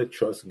still got to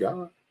trust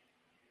God.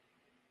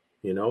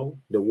 You know,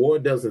 the war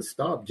doesn't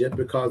stop just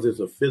because it's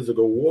a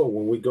physical war.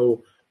 When we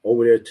go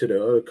over there to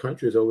the other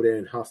countries over there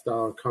in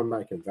hostile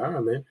combat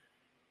environment,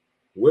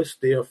 we're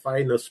still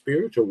fighting a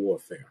spiritual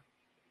warfare.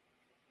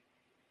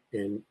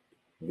 And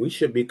we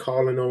should be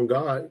calling on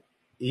God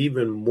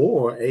even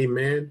more,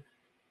 amen,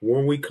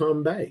 when we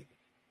come back.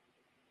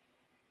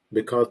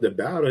 Because the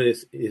battle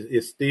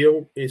is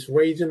still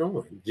raging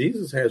on.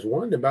 Jesus has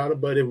won the battle,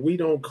 but if we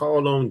don't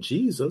call on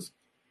Jesus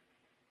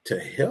to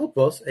help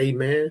us,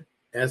 amen,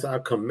 as our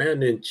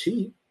commander in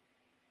chief,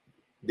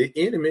 the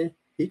enemy,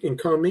 he can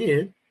come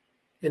in,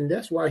 and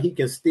that's why he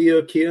can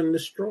steal, kill, and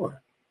destroy.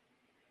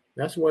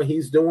 That's what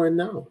he's doing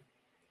now.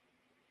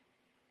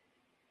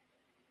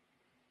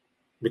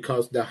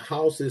 Because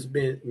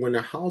when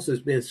the house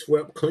has been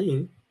swept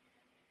clean,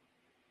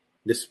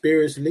 the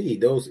spirits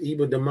leave. Those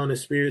evil demonic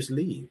spirits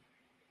leave.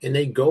 And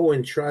they go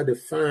and try to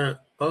find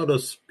other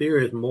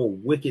spirits more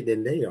wicked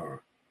than they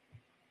are.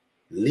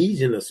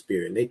 Legion of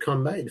spirit. And they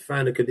come back to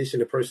find the condition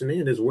the person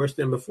in is worse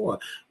than before.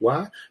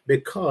 Why?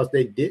 Because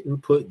they didn't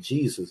put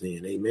Jesus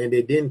in. Amen.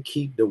 They didn't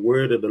keep the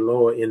word of the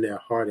Lord in their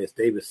heart, as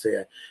David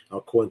said,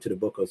 according to the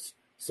book of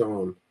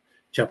Psalm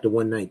chapter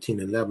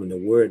 119:11, the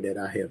word that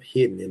I have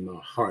hidden in my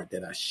heart,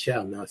 that I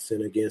shall not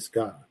sin against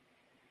God.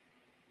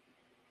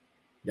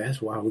 That's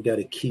why we got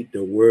to keep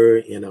the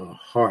word in our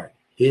heart,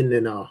 hidden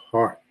in our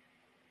heart.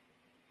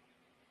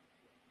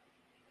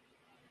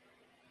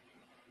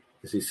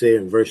 As he said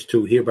in verse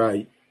 2,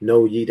 hereby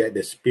know ye that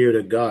the Spirit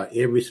of God,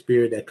 every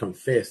spirit that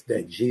confess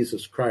that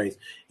Jesus Christ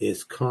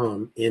is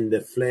come in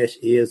the flesh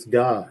is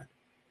God.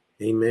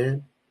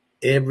 Amen.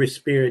 Every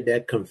spirit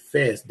that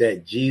confess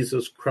that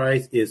Jesus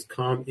Christ is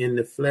come in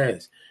the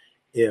flesh.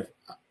 If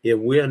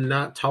we're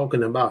not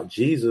talking about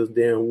Jesus,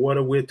 then what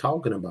are we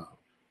talking about?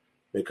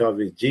 Because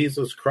if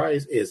Jesus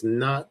Christ is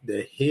not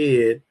the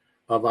head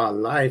of our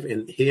life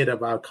and head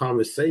of our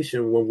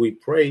conversation, when we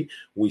pray,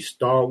 we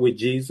start with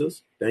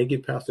Jesus. Thank you,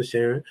 Pastor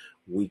Sharon.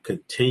 We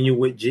continue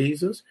with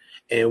Jesus.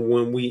 And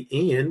when we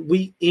end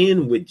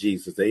with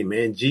Jesus.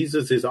 Amen.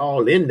 Jesus is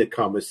all in the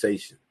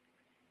conversation.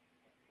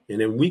 And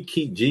then we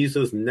keep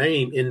Jesus'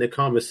 name in the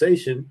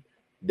conversation,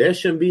 there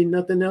shouldn't be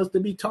nothing else to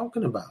be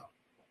talking about.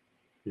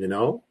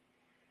 Shouldn't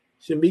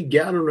be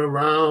gathering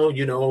around,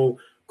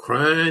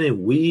 crying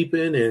and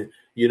weeping and,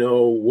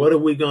 what are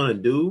we going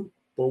to do?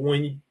 But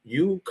when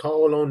you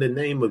call on the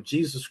name of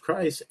Jesus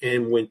Christ,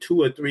 and when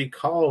 2 or 3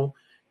 call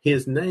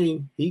his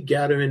name, he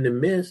gather in the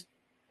midst,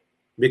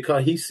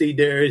 because he see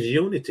there is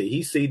unity.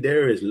 He see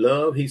there is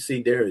love. He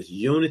see there is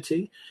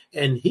unity.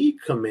 And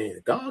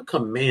God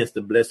commands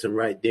the blessing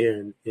right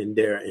there and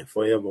there and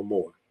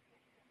forevermore.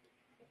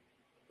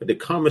 But the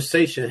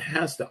conversation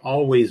has to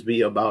always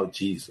be about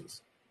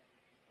Jesus.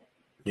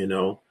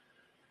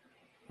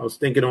 I was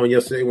thinking on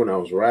yesterday when I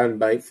was riding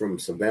back from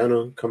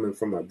Savannah, coming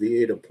from my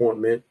VA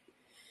appointment.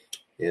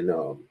 And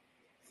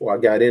before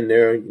I got in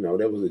there,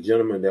 there was a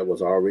gentleman that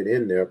was already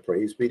in there.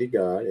 Praise be to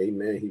God.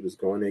 Amen. He was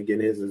going there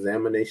getting his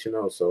examination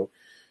also.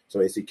 So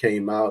as he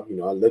came out,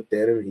 I looked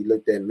at him. He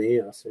looked at me.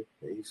 I said,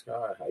 praise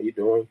God. How you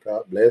doing?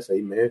 God bless.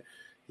 Amen.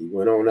 He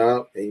went on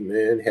out.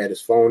 Amen. Had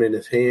his phone in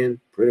his hand.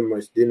 Pretty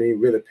much didn't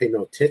even really pay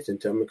no attention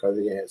to him because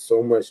he had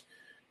so much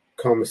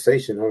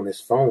conversation on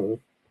his phone.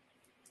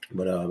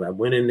 But I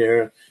went in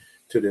there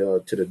to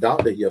the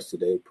doctor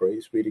yesterday.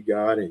 Praise be to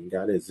God, and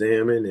got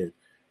examined. And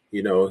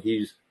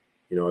he's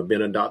I've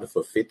been a doctor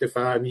for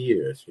 55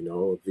 years.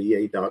 A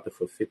VA doctor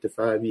for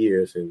 55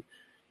 years, and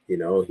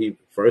he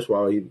first of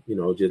all he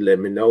just let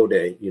me know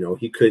that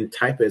he couldn't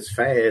type as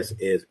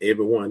fast as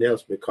everyone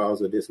else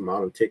because of this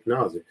modern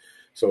technology.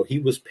 So he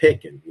was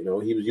pecking. He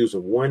was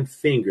using one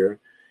finger,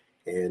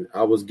 and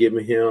I was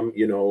giving him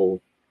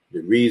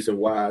the reason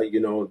why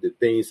the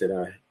things that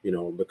I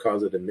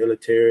because of the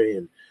military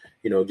and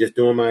just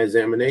doing my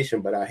examination,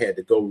 but I had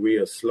to go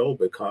real slow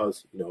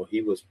because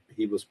he was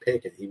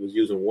pecking. He was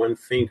using one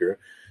finger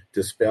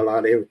to spell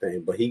out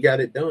everything, but he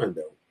got it done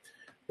though.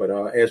 But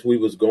as we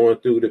was going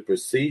through the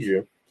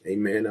procedure,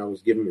 amen, I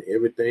was giving him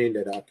everything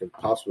that I can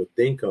possibly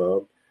think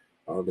of,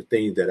 the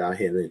things that I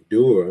had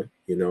endured,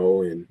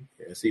 and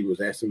as he was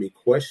asking me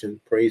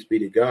questions, praise be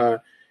to God,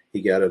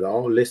 he got it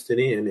all listed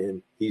in,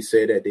 and he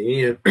said at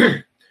the end,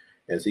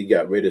 as he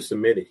got ready to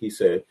submit it, he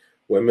said,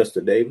 well,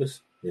 Mr.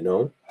 Davis,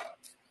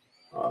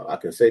 I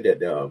can say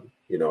that,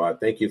 I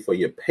thank you for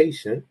your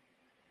patience.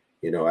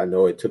 I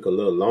know it took a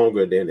little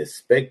longer than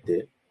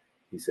expected.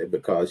 He said,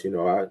 because,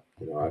 I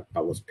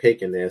was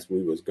picking as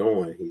we was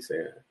going. He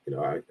said,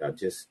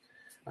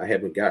 I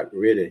haven't got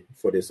ready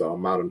for this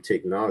modern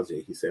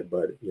technology. He said,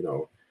 but,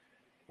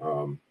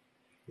 the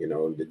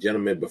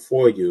gentleman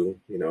before you,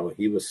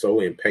 he was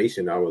so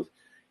impatient.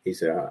 He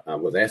said, I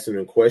was asking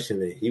him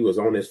questions and he was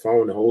on his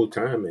phone the whole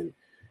time. And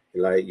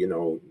like,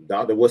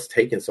 doctor, what's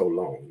taking so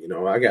long?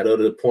 I got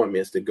other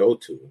appointments to go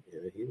to.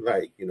 And he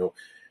like,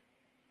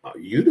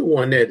 you the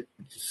one that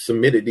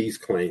submitted these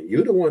claims.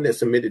 You're the one that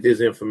submitted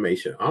this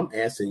information. I'm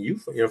asking you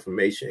for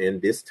information,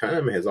 and this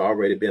time has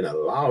already been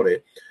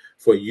allotted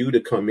for you to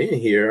come in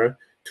here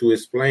to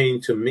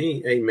explain to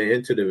me,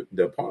 amen, to the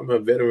Department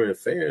of Veteran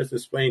Affairs,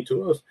 explain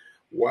to us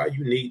why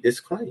you need this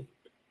claim.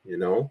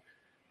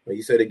 But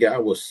he said the guy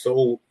was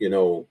so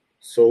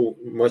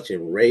much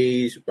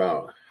enraged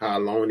about how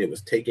long it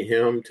was taking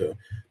him to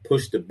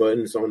push the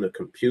buttons on the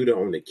computer,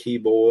 on the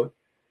keyboard,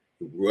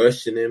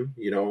 rushing him,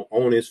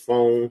 on his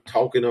phone,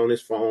 talking on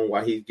his phone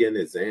while he's getting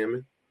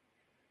examined.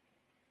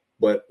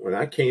 But when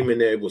I came in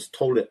there, it was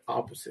totally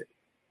opposite.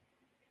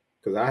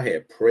 Because I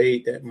had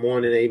prayed that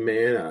morning,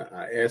 amen.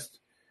 I asked,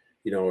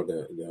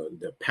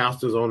 the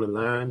pastors on the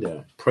line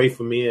to pray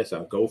for me as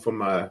I go for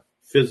my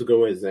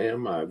physical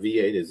exam, my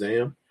VA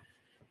exam.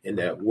 And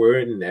that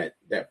word and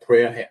that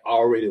prayer had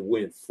already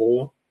went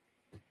forth.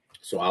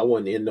 So I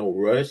wasn't in no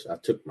rush. I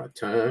took my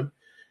time.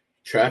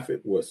 Traffic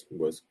was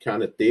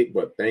kind of thick,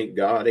 but thank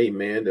God,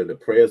 amen, that the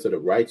prayers of the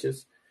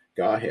righteous,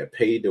 God had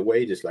paid the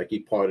way, just like he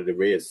parted the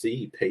Red Sea.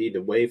 He paid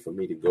the way for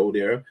me to go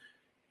there,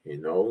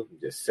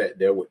 just sat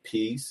there with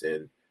peace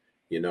and,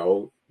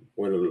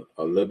 went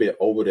a little bit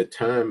over the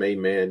time,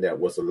 amen, that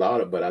was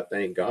allotted. But I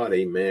thank God,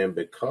 amen,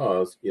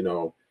 because,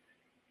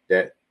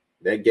 that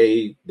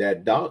gave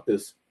that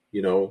doctors,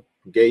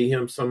 gave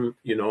him some,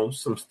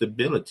 some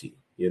stability,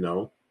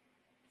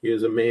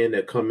 Here's a man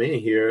that come in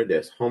here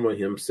that's humble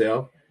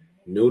himself,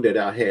 knew that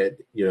I had,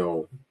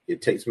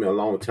 it takes me a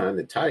long time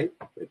to type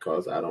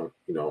because I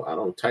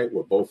don't type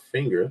with both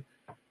fingers,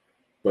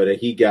 but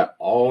he got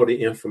all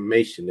the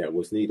information that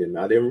was needed,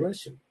 not in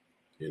Russian,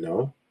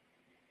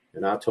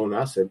 And I told him,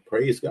 I said,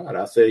 praise God.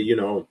 I said,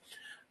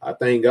 I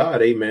thank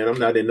God, amen. I'm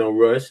not in no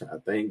rush. I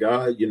thank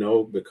God,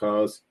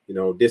 because,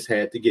 this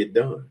had to get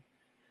done.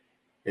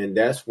 And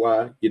that's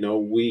why,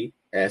 we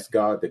ask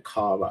God to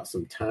carve out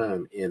some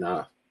time in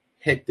our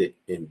hectic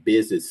and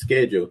busy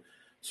schedule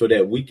so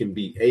that we can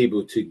be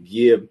able to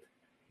give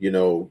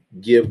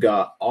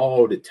God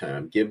all the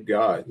time, give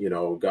God,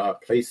 God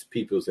place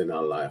peoples in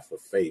our life for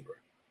favor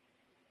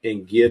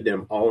and give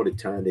them all the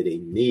time that they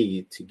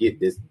need to get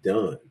this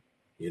done.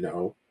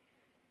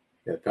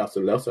 As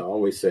Pastor Lester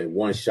always said,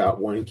 one shot,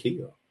 one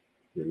kill,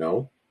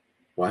 we'll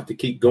have to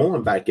keep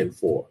going back and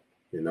forth,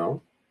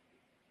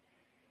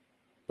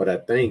 But I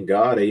thank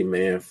God,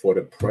 amen, for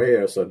the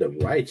prayers of the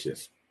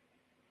righteous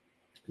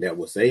that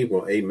was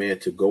able, amen,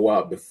 to go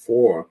out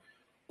before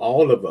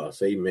all of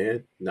us,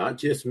 amen, not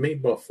just me,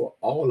 but for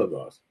all of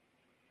us.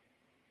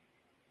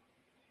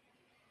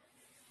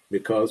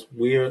 Because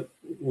we're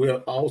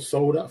all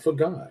sold out for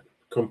God,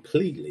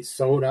 completely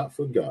sold out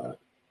for God.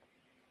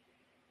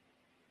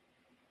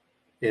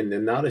 And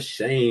they're not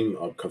ashamed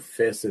of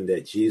confessing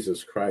that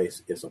Jesus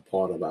Christ is a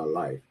part of our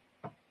life.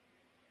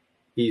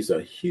 He's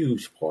a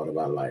huge part of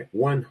our life,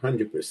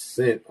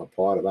 100% a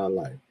part of our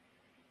life.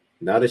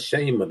 Not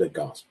ashamed of the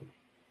gospel.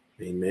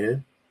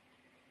 Amen.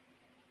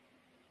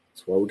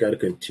 That's why we got to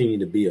continue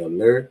to be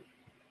alert,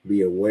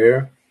 be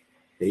aware.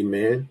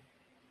 Amen.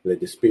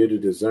 Let the spirit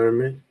of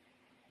discernment,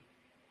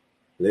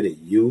 let it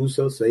use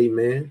us.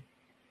 Amen.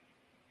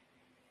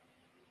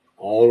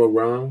 All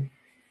around,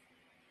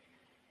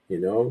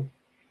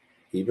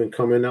 even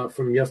coming out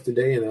from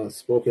yesterday, and I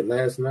spoke it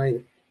last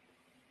night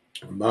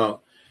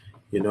about,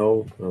 I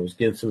was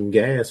getting some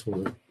gas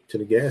to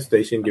the gas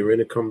station, get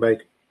ready to come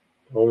back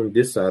on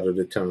this side of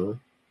the town.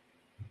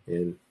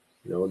 And,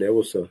 there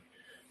was a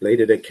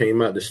lady that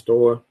came out the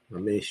store. I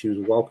mean, she was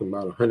walking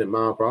about 100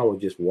 miles per hour,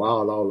 just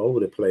wild all over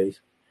the place.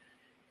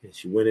 And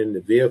she went in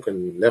the vehicle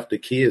and left the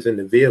kids in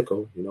the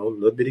vehicle,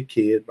 little bitty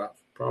kid,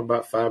 probably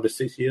about 5 to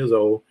 6 years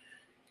old.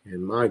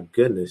 And my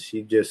goodness,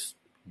 she just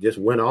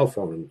went off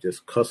on them,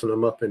 just cussing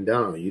them up and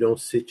down. You don't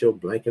sit your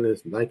blanking.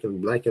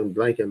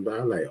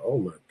 I'm like, oh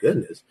my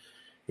goodness.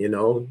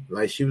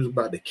 Like she was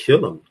about to kill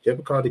them just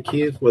because the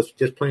kids was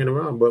just playing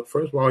around. But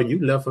first of all,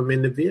 you left them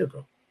in the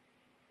vehicle.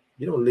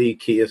 You don't leave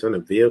kids in the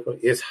vehicle.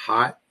 It's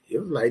hot. It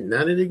was like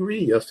 90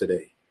 degrees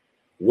yesterday.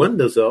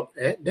 Windows up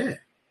at that.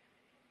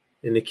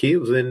 And the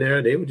kids was in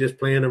there. They were just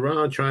playing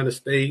around, trying to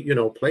stay,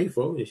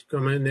 playful. And she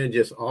come in there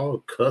just all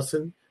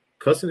cussing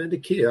at the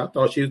kid. I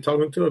thought she was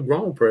talking to a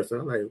grown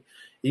person. I'm like,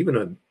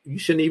 you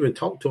shouldn't even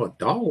talk to a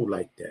dog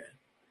like that.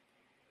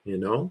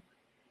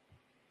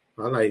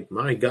 I like,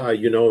 my God,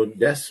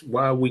 that's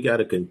why we got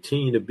to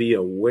continue to be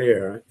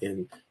aware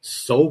and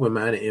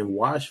sober-minded and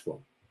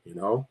watchful.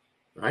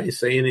 I didn't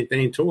say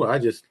anything to her. I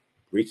just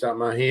reached out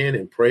my hand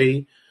and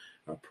prayed.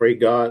 I pray,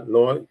 God,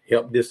 Lord,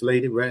 help this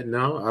lady right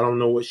now. I don't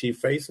know what she's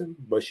facing,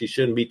 but she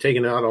shouldn't be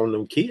taking out on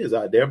them kids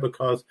out there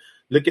because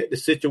look at the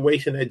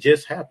situation that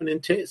just happened in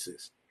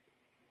Texas.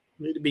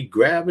 We need to be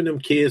grabbing them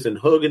kids and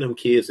hugging them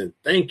kids and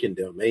thanking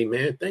them.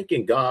 Amen.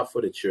 Thanking God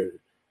for the children.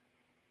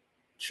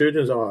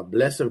 Children are a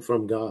blessing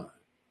from God.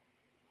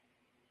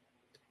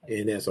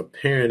 And as a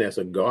parent, as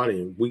a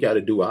guardian, we got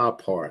to do our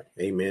part.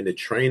 Amen. To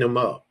train them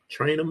up.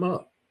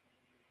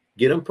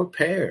 Get them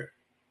prepared.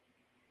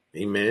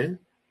 Amen.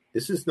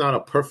 This is not a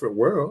perfect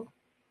world,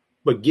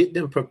 but get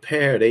them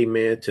prepared,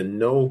 amen, to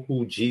know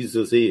who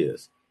Jesus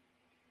is.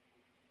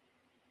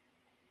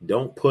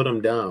 Don't put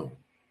them down.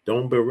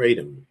 Don't berate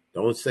them.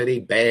 Don't say they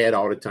bad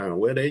all the time.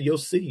 Well, they're your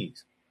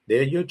seeds.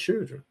 They're your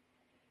children.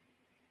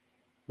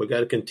 We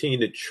got to continue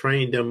to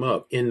train them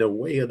up in the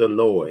way of the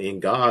Lord, in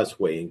God's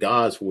way, in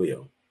God's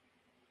will.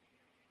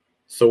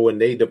 So when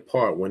they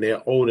depart, when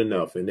they're old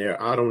enough and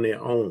they're out on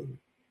their own,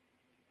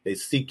 they're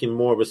seeking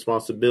more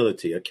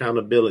responsibility,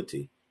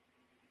 accountability.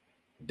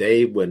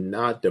 They will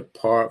not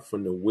depart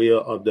from the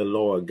will of the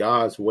Lord,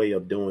 God's way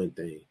of doing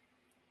things.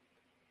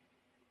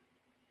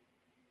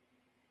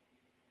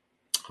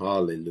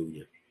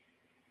 Hallelujah.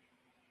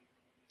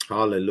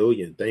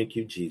 Hallelujah. Thank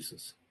you,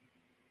 Jesus.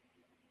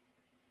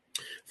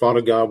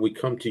 Father God, we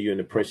come to you in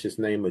the precious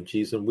name of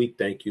Jesus. We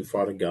thank you,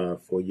 Father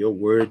God, for your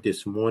word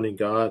this morning,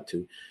 God,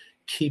 to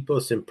keep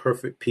us in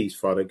perfect peace,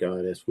 Father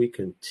God, as we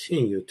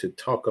continue to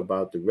talk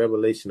about the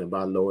revelation of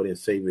our Lord and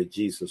Savior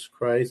Jesus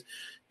Christ.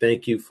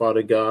 Thank you,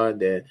 Father God,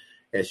 that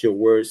as your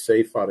words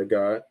say, Father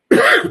God,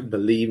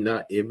 believe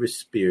not every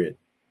spirit,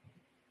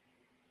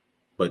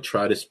 but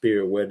try the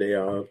spirit where they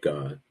are of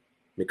God,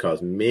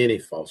 because many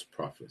false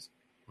prophets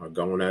are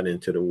going out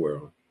into the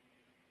world.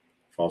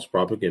 False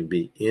prophet can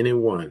be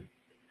anyone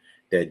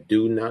that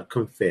do not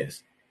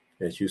confess,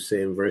 as you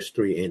say in verse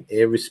 3, and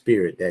every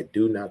spirit that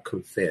do not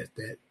confess,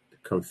 that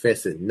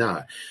confesseth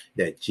not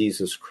that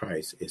Jesus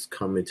Christ is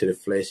come into the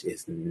flesh,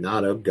 is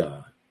not of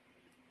God.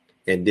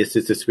 And this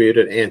is the spirit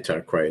of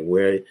Antichrist,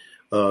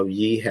 whereof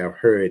ye have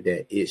heard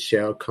that it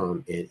shall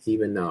come, and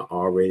even now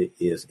already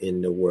is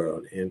in the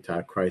world.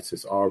 Antichrist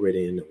is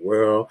already in the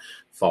world.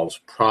 False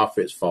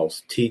prophets,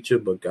 false teacher.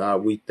 But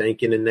God, we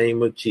thank in the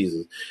name of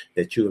Jesus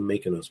that you are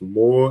making us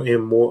more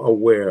and more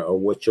aware of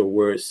what your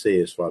word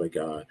says, Father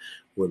God.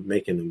 We're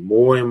making them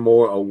more and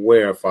more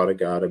aware, Father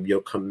God, of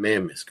your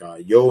commandments,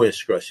 God, your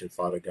instruction,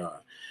 Father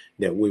God,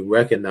 that we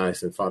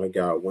recognize, and Father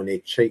God, when they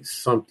take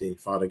something,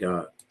 Father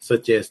God,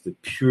 such as the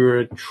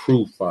pure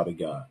truth, Father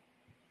God,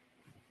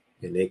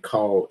 and they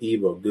call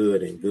evil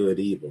good and good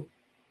evil.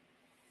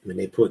 When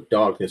they put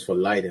darkness for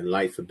light and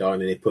light for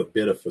darkness, they put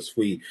bitter for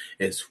sweet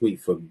and sweet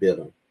for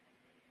bitter.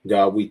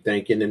 God, we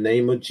thank in the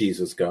name of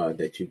Jesus, God,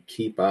 that you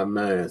keep our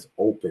minds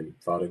open,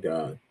 Father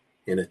God,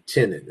 and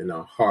attentive, and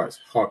our hearts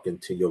hearken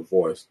to your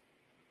voice,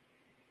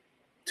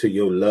 to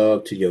your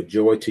love, to your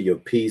joy, to your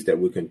peace, that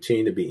we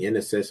continue to be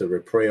intercessor,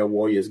 prayer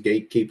warriors,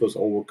 gatekeepers,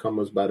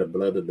 overcomers by the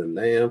blood of the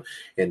Lamb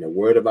and the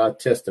word of our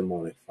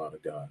testimony, Father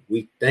God.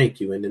 We thank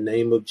you in the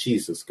name of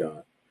Jesus,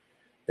 God,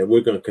 that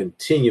we're going to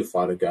continue,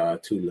 Father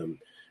God,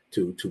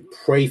 to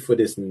pray for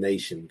this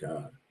nation,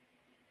 God.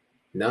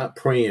 Not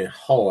praying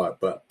hard,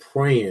 but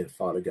praying,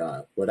 Father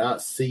God,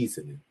 without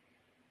ceasing,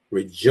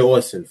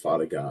 rejoicing,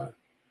 Father God.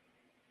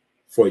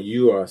 For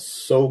you are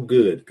so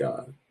good,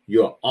 God.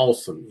 You're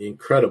awesome,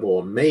 incredible,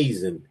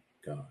 amazing,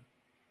 God.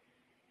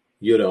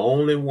 You're the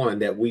only one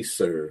that we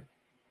serve.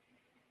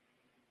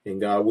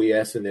 And God, we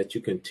asking that you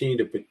continue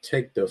to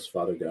protect us,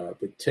 Father God.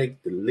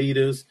 Protect the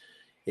leaders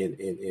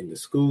in the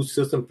school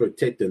system.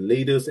 Protect the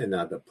leaders in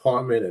our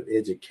Department of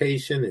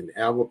Education and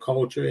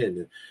Agriculture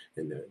and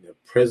the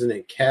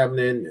President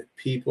Cabinet and the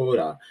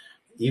people,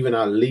 even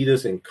our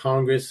leaders in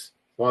Congress,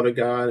 Father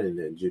God, and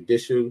the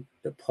Judicial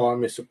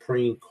Department,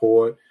 Supreme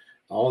Court,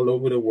 all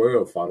over the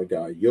world, Father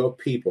God, your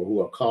people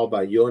who are called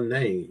by your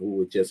name, who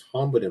would just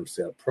humble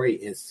themselves, pray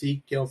and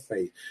seek your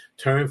face,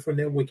 turn from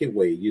their wicked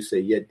way. You say,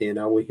 yet then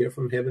I will hear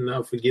from heaven, and I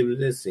will forgive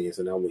their sins,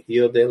 and I will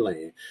heal their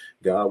land.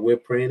 God, we're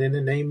praying in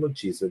the name of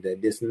Jesus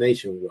that this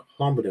nation will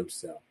humble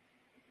themselves,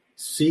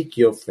 seek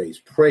your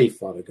face, pray,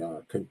 Father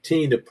God,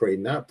 continue to pray,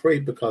 not pray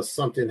because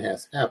something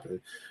has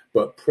happened,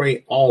 but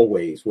pray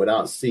always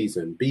without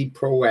ceasing. Be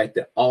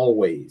proactive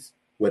always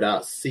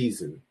without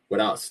ceasing,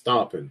 without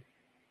stopping.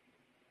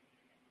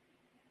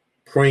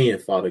 Praying,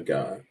 Father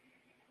God,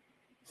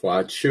 for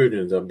our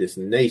children of this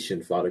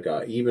nation, Father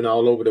God, even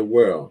all over the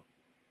world.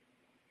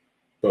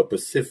 But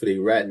specifically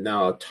right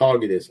now, our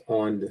target is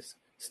on the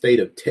state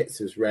of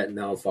Texas right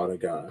now, Father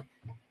God.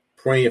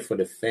 Praying for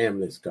the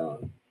families,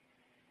 God.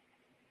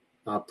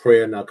 Our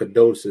prayer and our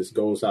condolences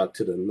goes out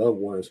to the loved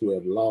ones who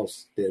have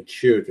lost their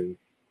children,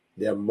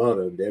 their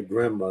mother, their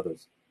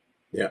grandmothers,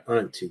 their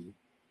auntie,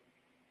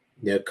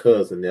 their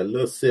cousin, their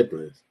little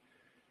siblings.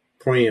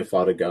 Praying,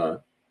 Father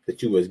God,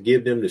 that you would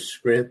give them the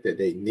strength that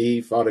they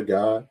need, Father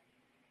God.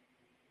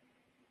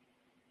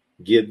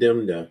 Give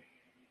them the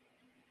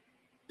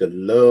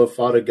love,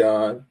 Father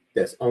God,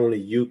 that's only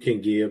you can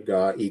give,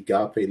 God.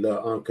 Agape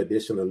love,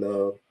 unconditional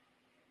love.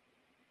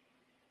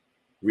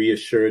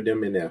 Reassure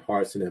them in their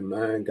hearts and their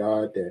mind,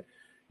 God, that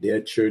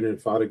their children,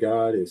 Father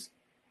God, is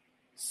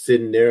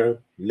sitting there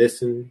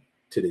listening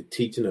to the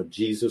teaching of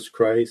Jesus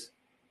Christ.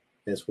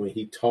 That's when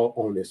he taught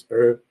on this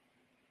earth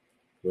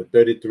for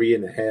 33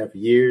 and a half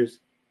years.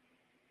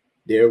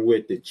 They're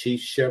with the chief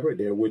shepherd.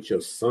 They're with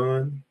your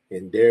son.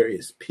 And there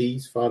is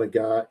peace, Father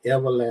God,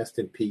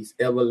 everlasting peace,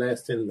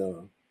 everlasting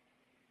love.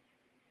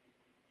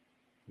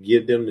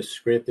 Give them the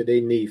strength that they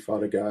need,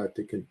 Father God,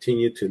 to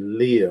continue to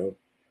live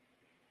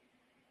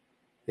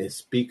and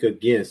speak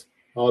against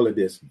all of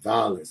this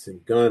violence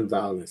and gun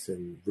violence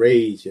and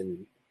rage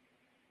and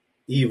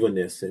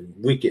evilness and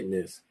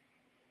wickedness.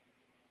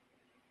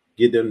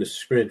 Give them the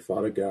strength,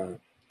 Father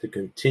God, to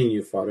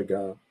continue, Father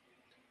God,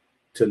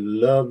 to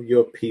love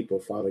your people,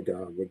 Father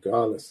God,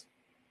 regardless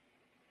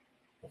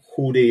of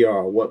who they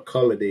are, what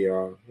color they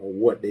are, or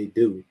what they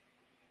do.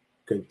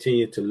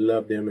 Continue to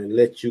love them and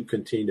let you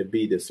continue to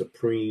be the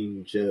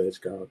supreme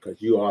judge, God,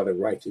 because you are the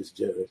righteous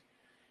judge.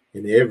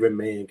 And every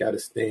man got to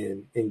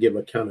stand and give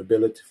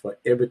accountability for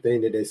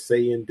everything that they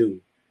say and do,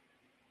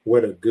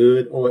 whether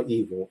good or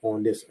evil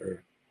on this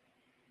earth.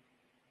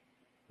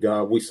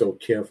 God, we so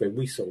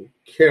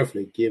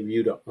carefully give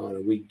you the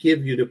honor. We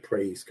give you the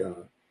praise,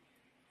 God,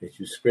 that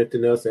you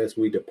strengthen us as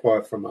we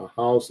depart from our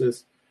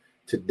houses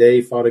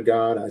today, Father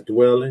God, our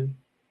dwelling.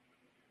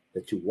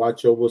 that you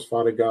watch over us,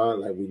 Father God,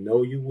 like we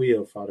know you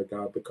will, Father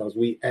God, because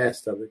we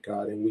asked of it,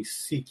 God, and we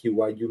seek you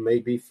while you may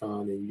be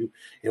found in you,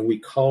 and we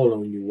call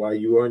on you while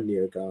you are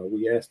near, God.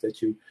 We ask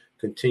that you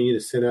continue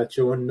to send out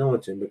your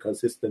anointing,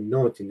 because it's the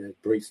anointing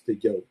that breaks the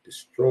yoke,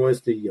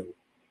 destroys the yoke,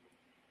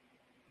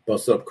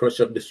 busts up, crush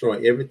up,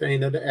 destroy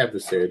everything of the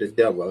adversary, the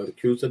devil, the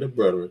accuser of the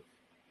brethren,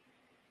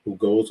 who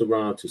goes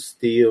around to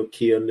steal,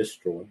 kill, and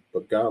destroy.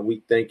 But God,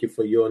 we thank you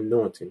for your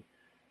anointing,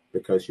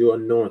 because your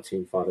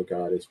anointing, Father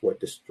God, is what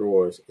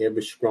destroys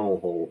every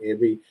stronghold,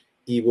 every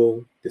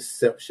evil,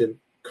 deception,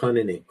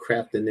 cunning, and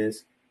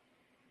craftiness,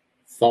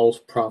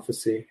 false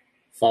prophecy,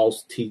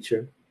 false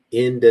teacher,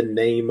 in the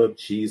name of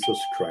Jesus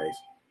Christ.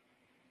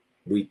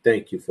 We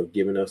thank you for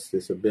giving us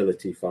this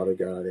ability, Father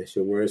God. As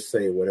your words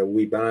say, whatever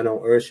we bind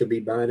on earth shall be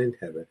bound in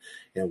heaven,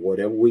 and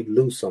whatever we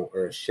loose on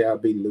earth shall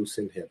be loose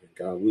in heaven.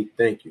 God, we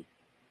thank you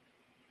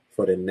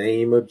for the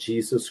name of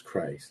Jesus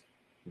Christ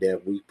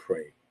that we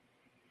pray.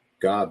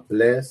 God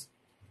bless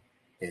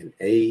and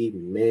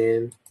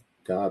amen.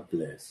 God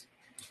bless.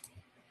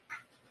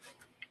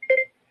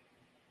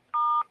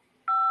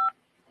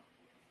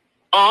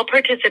 All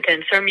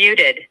participants are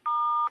muted.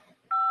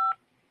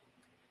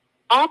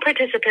 All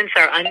participants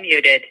are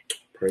unmuted.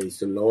 Praise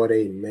the Lord.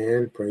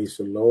 Amen. Praise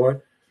the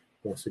Lord.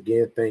 Once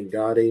again, thank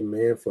God.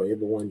 Amen. For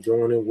everyone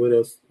joining with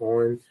us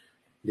on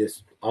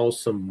this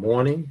awesome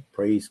morning.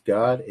 Praise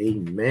God.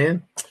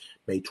 Amen.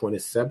 May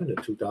 27th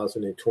of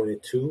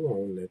 2022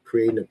 on the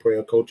Creating a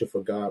Prayer Culture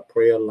for God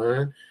prayer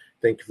line.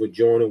 Thank you for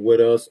joining with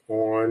us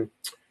on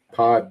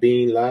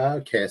Podbean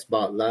Live,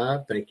 Castbox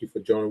Live. Thank you for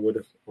joining with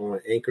us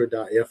on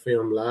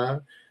Anchor.fm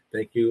Live.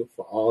 Thank you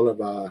for all of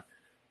our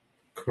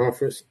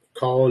conference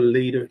call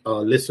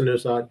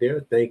listeners out there.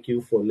 Thank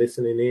you for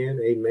listening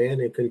in. Amen.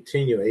 And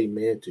continue,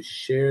 amen, to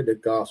share the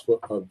gospel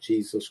of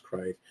Jesus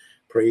Christ.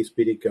 Praise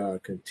be to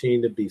God.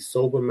 Continue to be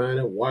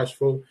sober-minded,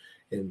 watchful,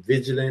 and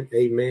vigilant,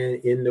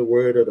 amen, in the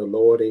word of the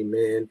Lord,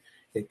 amen.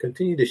 And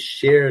continue to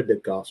share the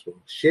gospel.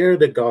 Share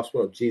the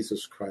gospel of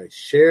Jesus Christ.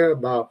 Share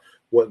about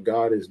what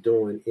God is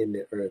doing in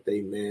the earth,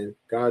 amen.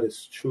 God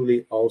is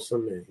truly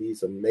awesome, and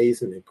he's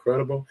amazing,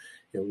 incredible,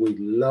 and we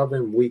love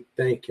him. We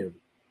thank him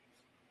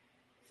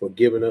for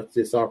giving us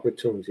this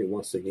opportunity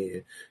once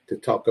again to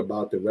talk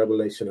about the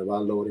revelation of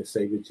our Lord and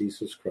Savior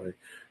Jesus Christ.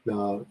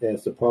 Now,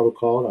 as the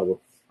protocol, I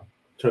will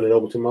turn it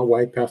over to my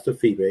wife, Pastor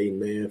Phoebe,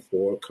 amen,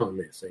 for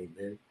comments,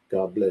 amen.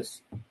 God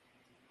bless.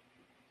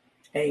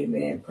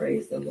 Amen.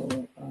 Praise the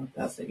Lord.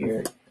 Pastor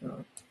Eric,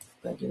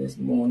 thank you this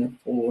morning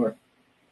for